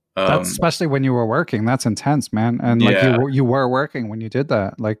 That's especially when you were working. That's intense, man. And like Yeah, you were working when you did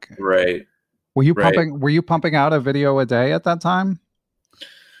that. Like, right, were you right. pumping out a video a day at that time?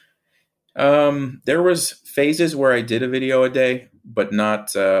 There was phases where I did a video a day, but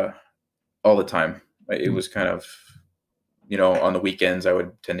not all the time. It was kind of, on the weekends, I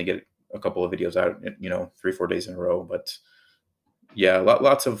would tend to get a couple of videos out, 3, 4 days in a row. But yeah,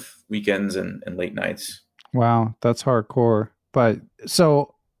 lots of weekends and late nights. Wow, that's hardcore. But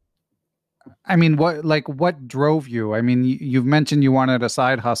so, I mean, what drove you? I mean, you've mentioned you wanted a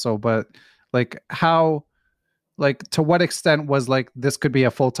side hustle, but like how, like to what extent was like this could be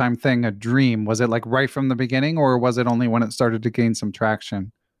a full-time thing, a dream? Was it like right from the beginning, or was it only when it started to gain some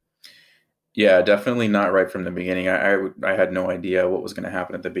traction? Yeah, definitely not right from the beginning. I had no idea what was going to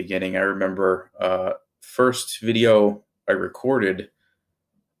happen at the beginning. I remember first video I recorded.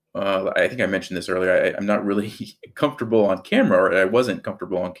 I think I mentioned this earlier. I'm not really comfortable on camera, or I wasn't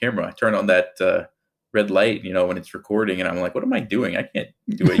comfortable on camera. I turn on that red light, when it's recording, and I'm like, "What am I doing? I can't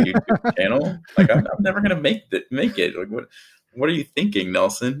do a YouTube channel. Like, I'm never gonna make it. Like, what are you thinking,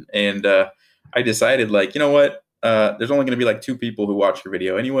 Nelson?" And I decided, like, you know what? There's only going to be like 2 people who watch your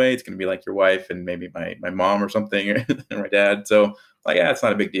video anyway. It's going to be like your wife and maybe my mom or something, or my dad. So, like, yeah, it's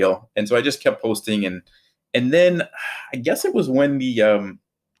not a big deal. And so I just kept posting, and then I guess it was when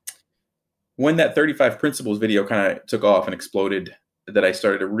that 35 principles video kind of took off and exploded, that I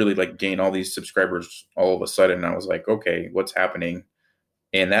started to really like gain all these subscribers all of a sudden. I was like, okay, what's happening?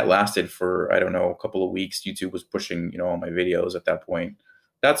 And that lasted for, I don't know, a couple of weeks. YouTube was pushing, all my videos at that point.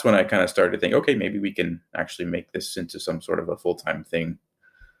 That's when I kind of started to think, okay, maybe we can actually make this into some sort of a full-time thing.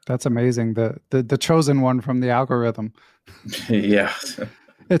 That's amazing. The chosen one from the algorithm. Yeah.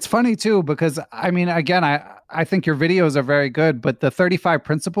 It's funny too, because I mean, again, I think your videos are very good, but the 35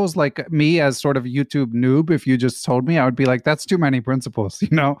 principles, like me as sort of YouTube noob, if you just told me, I would be like, that's too many principles,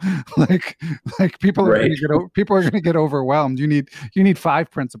 like people are Right. going to get overwhelmed. You need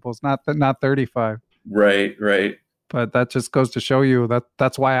 5 principles, not 35. Right. Right. But that just goes to show you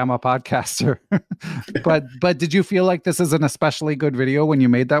that's why I'm a podcaster. but did you feel like this is an especially good video when you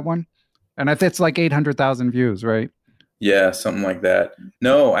made that one? And if it's like 800,000 views, right? Yeah, something like that.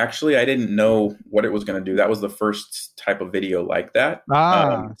 No, actually, I didn't know what it was going to do. That was the first type of video like that.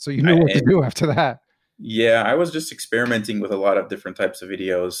 So you knew what to do after that. Yeah, I was just experimenting with a lot of different types of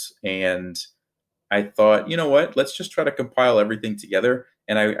videos, and I thought, you know what? Let's just try to compile everything together.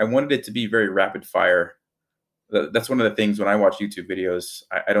 And I wanted it to be very rapid fire. That's one of the things when I watch YouTube videos.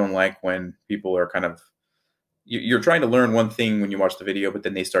 I don't like when people are kind of, you're trying to learn one thing when you watch the video, but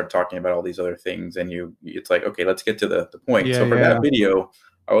then they start talking about all these other things, and it's like, okay, let's get to the point. Yeah, So for yeah. that video,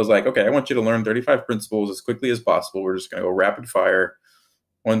 I was like, okay, I want you to learn 35 principles as quickly as possible. We're just going to go rapid fire.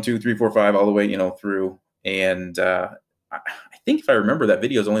 one, two, three, four, five, all the way, through. And I think if I remember, that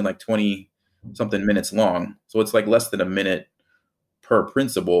video is only like 20 something minutes long. So it's like less than a minute per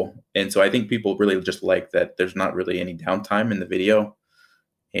principle. And so I think people really just like that there's not really any downtime in the video.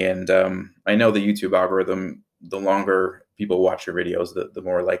 And I know the YouTube algorithm, the longer people watch your videos, the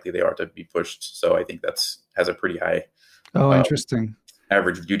more likely they are to be pushed. So I think has a pretty high Interesting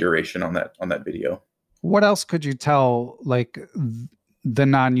average view duration on that video. What else could you tell, like the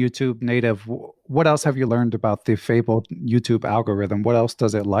non-YouTube native? What else have you learned about the fabled YouTube algorithm? What else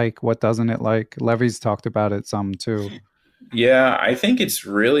does it like? What doesn't it like? Levy's talked about it some too. Yeah, I think it's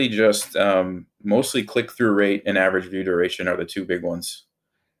really just mostly click-through rate and average view duration are the two big ones.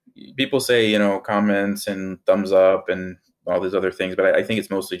 People say, comments and thumbs up and all these other things, but I think it's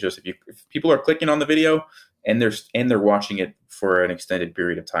mostly just if people are clicking on the video and they're watching it for an extended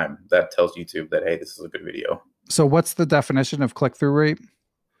period of time, that tells YouTube that, hey, this is a good video. So what's the definition of click-through rate?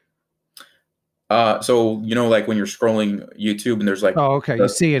 So, like when you're scrolling YouTube and there's like, oh, okay, you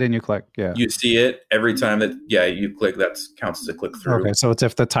see it and you click. Yeah, you see it every time that you click. That counts as a click through. Okay, so it's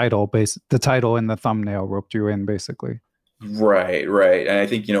if the title and the thumbnail roped you in, basically. Right. And I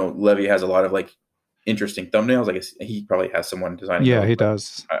think Levy has a lot of like interesting thumbnails. I guess he probably has someone designing. Yeah, he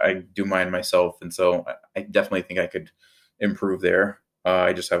does. I do mine myself, and so I definitely think I could improve there.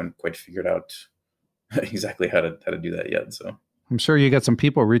 I just haven't quite figured out exactly how to do that yet. So I'm sure you get some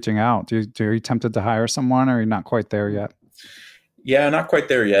people reaching out. Are you tempted to hire someone, or are you not quite there yet? Yeah, not quite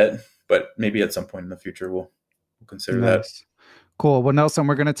there yet, but maybe at some point in the future we'll consider that. Cool. Well, Nelson,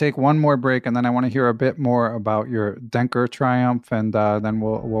 we're going to take one more break, and then I want to hear a bit more about your Denker triumph, and then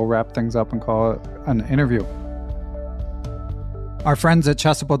we'll wrap things up and call it an interview. Our friends at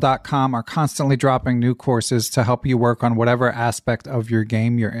Chessable.com are constantly dropping new courses to help you work on whatever aspect of your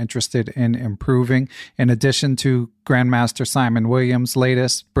game you're interested in improving. In addition to Grandmaster Simon Williams'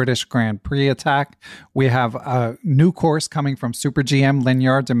 latest British Grand Prix attack, we have a new course coming from Super GM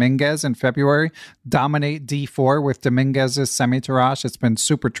Linyar Dominguez in February, Dominate D4 with Dominguez's semi-Tarrasch. It's been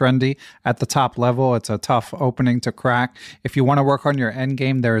super trendy at the top level. It's a tough opening to crack. If you want to work on your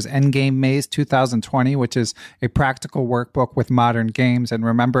endgame, there is Endgame Maze 2020, which is a practical workbook with modern games. And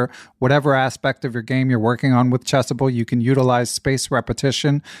remember, whatever aspect of your game you're working on with Chessable, you can utilize space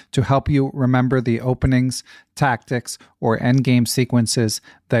repetition to help you remember the openings, tactics, or endgame sequences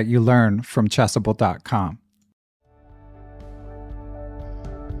that you learn from Chessable.com.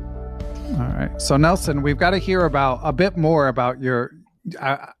 All right. So, Nelson, we've got to hear a bit more about your,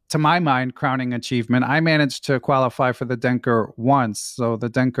 to my mind, crowning achievement. I managed to qualify for the Denker once. So the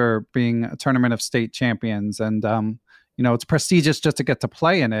Denker being a tournament of state champions. And, it's prestigious just to get to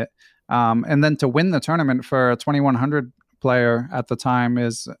play in it. And then to win the tournament for a 2100 player at the time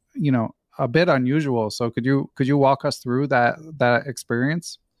is, a bit unusual. So could you walk us through that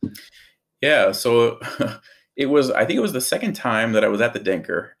experience? Yeah. So I think it was the second time that I was at the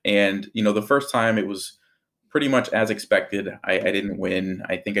Denker, and the first time it was pretty much as expected. I didn't win.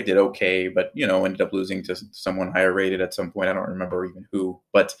 I think I did okay, but ended up losing to someone higher rated at some point. I don't remember even who,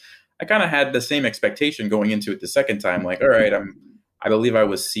 but I kind of had the same expectation going into it the second time. Like, all right, I believe I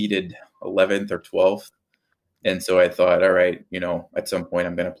was seeded 11th or 12th. And so I thought, all right, at some point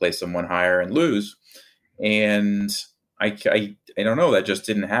I'm going to play someone higher and lose. And I don't know, that just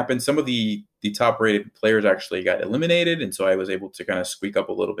didn't happen. Some of the top rated players actually got eliminated. And so I was able to kind of squeak up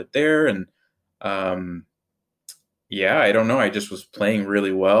a little bit there. And I don't know. I just was playing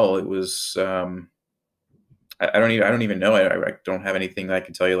really well. It was, I don't even know. I don't have anything that I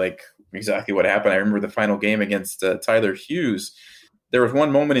can tell you like exactly what happened. I remember the final game against Tyler Hughes. There was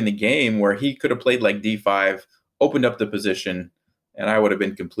one moment in the game where he could have played like D5, opened up the position, and I would have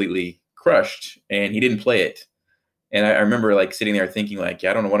been completely crushed. And he didn't play it. And I remember like sitting there thinking like,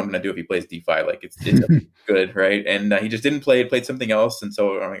 yeah, I don't know what I'm going to do if he plays D5. Like it's good, right? And he just didn't play it, played something else. And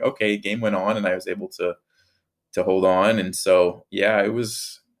so I'm like, okay, game went on, and I was able to hold on. And so yeah, it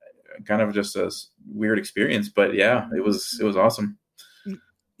was kind of just a weird experience, but yeah, it was awesome.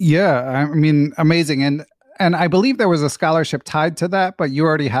 Yeah, I mean, amazing. And I believe there was a scholarship tied to that, but you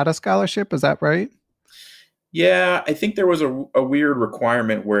already had a scholarship. Is that right? Yeah, I think there was a weird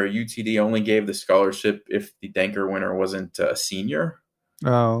requirement where UTD only gave the scholarship if the Denker winner wasn't a senior.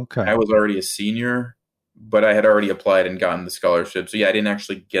 Oh, okay. I was already a senior, but I had already applied and gotten the scholarship. So yeah, I didn't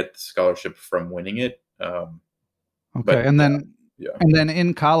actually get the scholarship from winning it. Okay, but, and then and then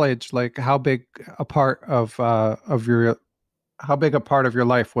in college, like how big a part of your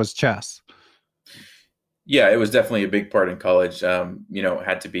life was chess? Yeah, it was definitely a big part in college.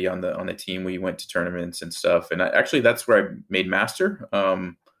 Had to be on the team. We went to tournaments and stuff. And actually, that's where I made master.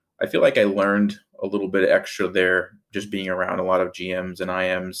 I feel like I learned a little bit extra there just being around a lot of GMs and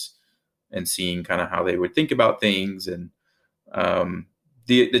IMs and seeing kind of how they would think about things, and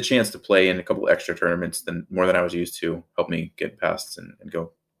the chance to play in a couple extra tournaments than more than I was used to helped me get past and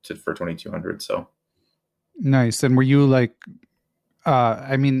go to for 2200. So nice. And were you like,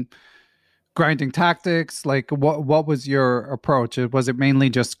 I mean, grinding tactics? Like, what was your approach? Was it mainly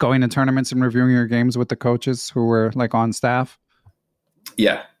just going to tournaments and reviewing your games with the coaches who were like on staff?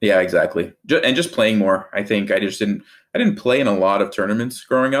 Yeah, exactly. And just playing more. I think I didn't play in a lot of tournaments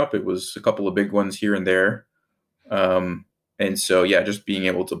growing up. It was a couple of big ones here and there. And so, yeah, just being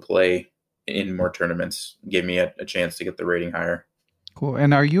able to play in more tournaments gave me a chance to get the rating higher. Cool.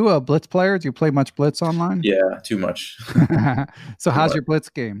 And are you a Blitz player? Do you play much Blitz online? Yeah, too much. So how's your Blitz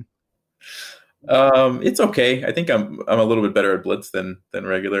game? It's okay. I think I'm a little bit better at Blitz than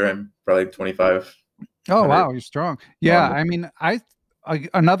regular. I'm probably 25. Oh, wow, you're strong. Yeah, I mean,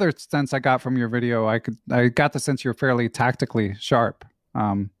 another sense I got from your video, I got the sense you're fairly tactically sharp.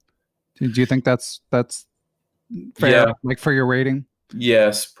 Do you think that's fair, like for your rating?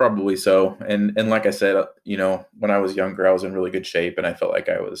 Yes, probably so. And like I said, when I was younger, I was in really good shape, and I felt like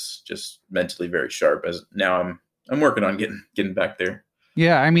I was just mentally very sharp. As now, I'm working on getting back there.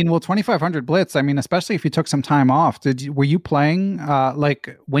 Yeah, I mean, well, 2500 Blitz. I mean, especially if you took some time off. Were you playing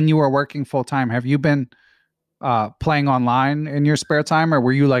like when you were working full time? Have you been playing online in your spare time, or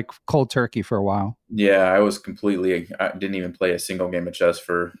were you like cold turkey for a while? Yeah, I didn't even play a single game of chess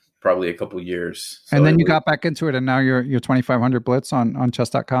for probably a couple of years. So and then you got back into it, and now you're 2500 Blitz on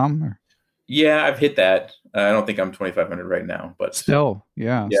chess.com? Or? Yeah, I've hit that. I don't think I'm 2500 right now, but still,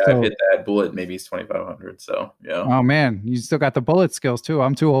 yeah, I've hit that. Bullet maybe it's 2500. So yeah. Oh man, you still got the bullet skills too.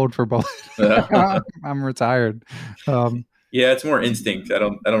 I'm too old for bullet. I'm retired. Yeah, it's more instinct. I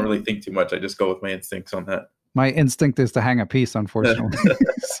don't really think too much. I just go with my instincts on that. My instinct is to hang a piece, unfortunately.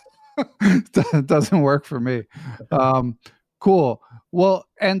 It doesn't work for me. Cool. Well,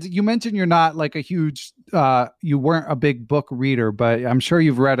 and you mentioned you're not like a huge, you weren't a big book reader, but I'm sure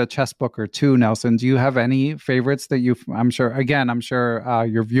you've read a chess book or two, Nelson. Do you have any favorites that I'm sure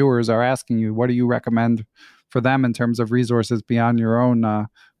your viewers are asking you, what do you recommend for them in terms of resources beyond your own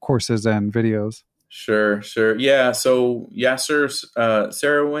courses and videos? Sure. Yeah. So Yasser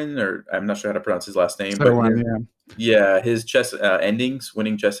Sarawin, or I'm not sure how to pronounce his last name, Sarawin, but his chess endings,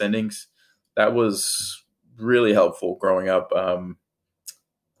 winning chess endings, that was really helpful growing up.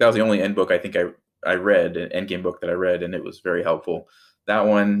 That was the only end book I think I read, an end game book that I read, and it was very helpful. That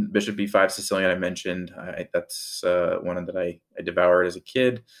one, Bishop B5 Sicilian, I mentioned, that's one that I devoured as a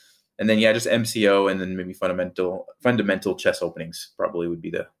kid. And then, just MCO, and then maybe fundamental chess openings probably would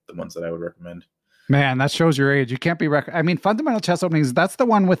be the ones that I would recommend. Man, that shows your age. You can't be I mean, fundamental chess openings, that's the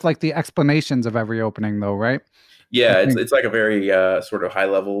one with like the explanations of every opening though, right? Yeah, it's like a very sort of high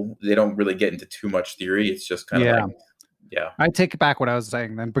level. They don't really get into too much theory. It's just kind of like, I take back what I was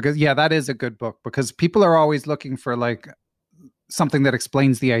saying then, because that is a good book, because people are always looking for like something that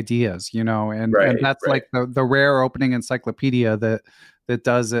explains the ideas, and that's like the rare opening encyclopedia that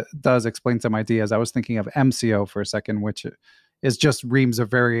does explain some ideas. I was thinking of MCO for a second, which is just reams of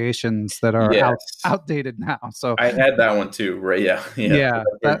variations that are outdated now. So I had that one too, right? Yeah.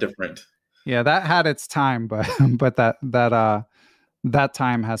 They're different. Yeah, that had its time, but that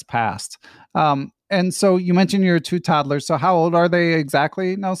time has passed. And so you mentioned your two toddlers. So how old are they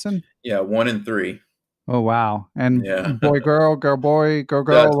exactly, Nelson? Yeah, 1 and 3. Oh wow! And boy, girl, girl, boy, girl,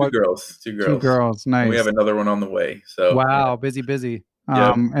 girl. Two girls. Two girls. Nice. And we have another one on the way. So wow, busy.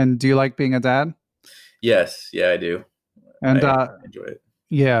 And do you like being a dad? Yes, I do. And I enjoy it.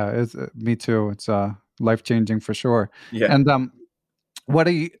 Yeah, me too. It's life-changing for sure. Yeah. And what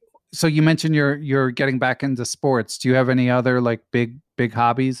are you? So you mentioned you're getting back into sports. Do you have any other like big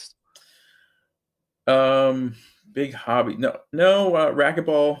hobbies? Big hobby? No.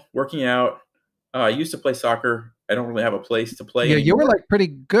 Racquetball, working out. I used to play soccer. I don't really have a place to play. Yeah, anymore. You were like pretty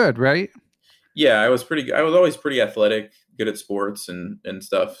good, right? Yeah, I was always pretty athletic, good at sports and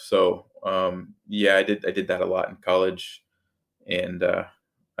stuff. So I did that a lot in college. And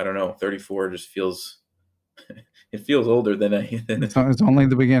I don't know, 34 just feels it feels older than it's only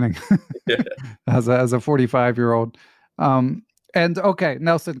the beginning. as a 45-year-old. And okay,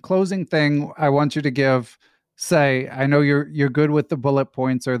 Nelson, closing thing I want you to say, I know you're good with the bullet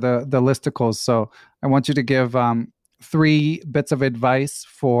points or the listicles, so I want you to give 3 bits of advice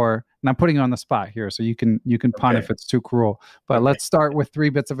for, and I'm putting you on the spot here, so you can pun if it's too cruel, but let's start with 3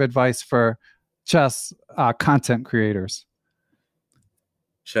 bits of advice for chess content creators.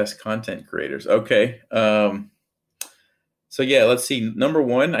 Chess content creators. Okay. So let's see. Number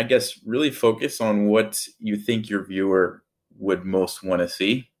 1, I guess, really focus on what you think your viewer would most want to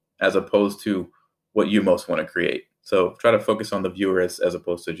see, as opposed to what you most want to create. So try to focus on the viewer as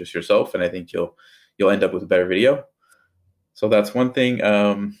opposed to just yourself, and I think you'll end up with a better video. So that's one thing.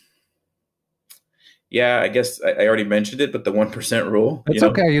 Yeah, I guess I already mentioned it, but the 1% rule. It's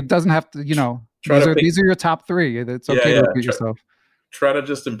okay. It doesn't have to, these are your top 3. It's okay to repeat yourself. Try to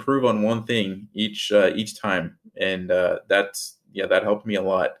just improve on one thing each time. And that helped me a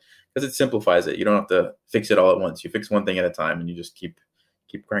lot because it simplifies it. You don't have to fix it all at once. You fix one thing at a time and you just keep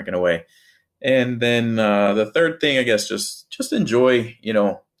cranking away. And then the third thing, I guess, just enjoy,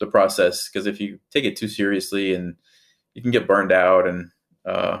 the process, because if you take it too seriously, and you can get burned out, and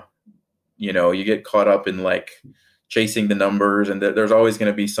you get caught up in like chasing the numbers, and there's always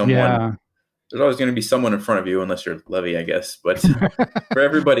going to be someone. Yeah. There's always going to be someone in front of you, unless you're Levy, I guess. But for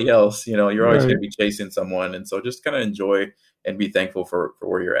everybody else, you're always going to be chasing someone, and so just kind of enjoy and be thankful for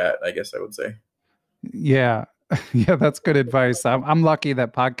where you're at, I guess I would say. Yeah. Yeah, that's good advice. I'm lucky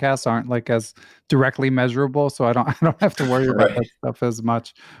that podcasts aren't like as directly measurable, so I don't have to worry about that stuff as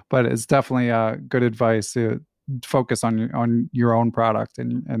much. But it's definitely good advice to focus on your own product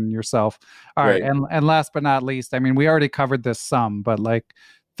and yourself. All right, and last but not least, I mean, we already covered this some, but like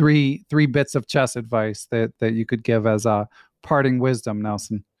three bits of chess advice that you could give as a parting wisdom,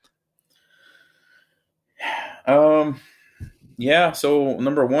 Nelson. Yeah. So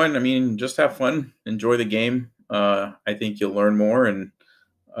number one, I mean, just have fun, enjoy the game. I think you'll learn more, and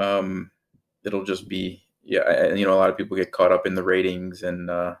it'll just be, a lot of people get caught up in the ratings and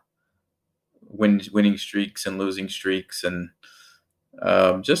winning streaks and losing streaks, and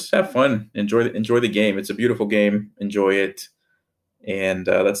just have fun, enjoy the game. It's a beautiful game, enjoy it, and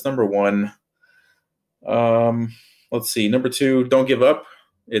that's number one. Let's see, number two, don't give up.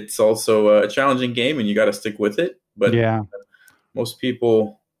 It's also a challenging game, and you got to stick with it. But most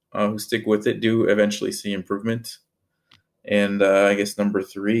people who stick with it do eventually see improvement. And I guess number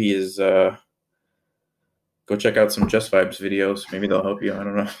three is go check out some ChessVibes videos. Maybe they'll help you. I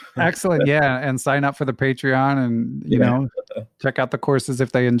don't know. Excellent. Yeah. And sign up for the Patreon, and, check out the courses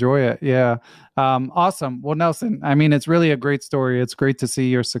if they enjoy it. Yeah. Awesome. Well, Nelson, I mean, it's really a great story. It's great to see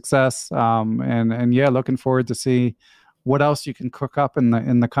your success. And looking forward to see what else you can cook up in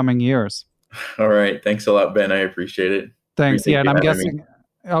the coming years. All right. Thanks a lot, Ben. I appreciate it. Thanks. And I'm guessing.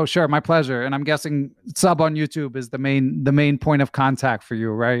 Oh, sure. My pleasure. And I'm guessing sub on YouTube is the main point of contact for you,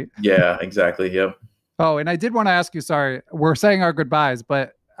 right? Yeah, exactly. Yep. Oh, and I did want to ask you, sorry, we're saying our goodbyes,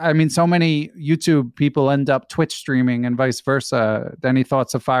 but I mean, so many YouTube people end up Twitch streaming and vice versa. Any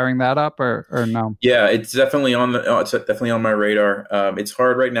thoughts of firing that up or no? Yeah, it's definitely on my radar. It's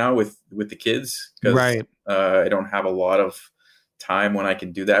hard right now with the kids because I don't have a lot of time when I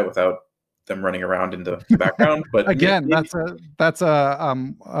can do that without them running around in the background. But again, that's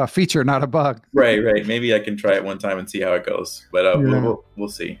a feature, not a bug. Right. Maybe I can try it one time and see how it goes. But we'll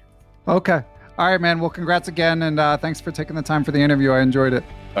see. Okay. All right, man. Well, congrats again, and thanks for taking the time for the interview. I enjoyed it.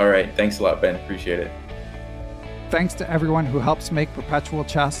 All right. Thanks a lot, Ben. Appreciate it. Thanks to everyone who helps make Perpetual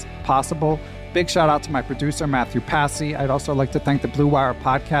Chess possible. Big shout out to my producer, Matthew Passy. I'd also like to thank the Blue Wire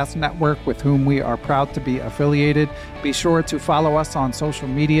Podcast Network, with whom we are proud to be affiliated. Be sure to follow us on social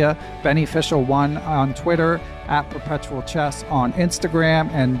media, Beneficial1 on Twitter, at Perpetual Chess on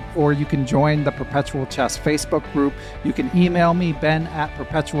Instagram, or you can join the Perpetual Chess Facebook group. You can email me,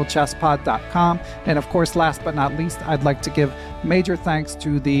 ben@perpetualchesspod.com. And of course, last but not least, I'd like to give major thanks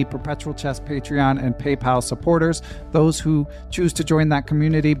to the Perpetual Chess Patreon and PayPal supporters. Those who choose to join that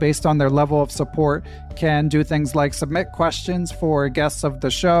community based on their level of support can do things like submit questions for guests of the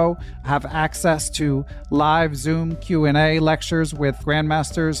show, have access to live Zoom Q&A lectures with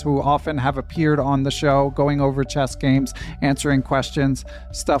grandmasters who often have appeared on the show, going over chess games, answering questions,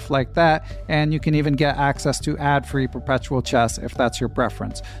 stuff like that. And you can even get access to ad-free Perpetual Chess if that's your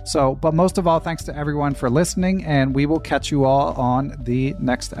preference. But most of all, thanks to everyone for listening, and we will catch you all on the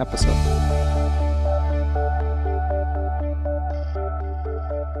next episode.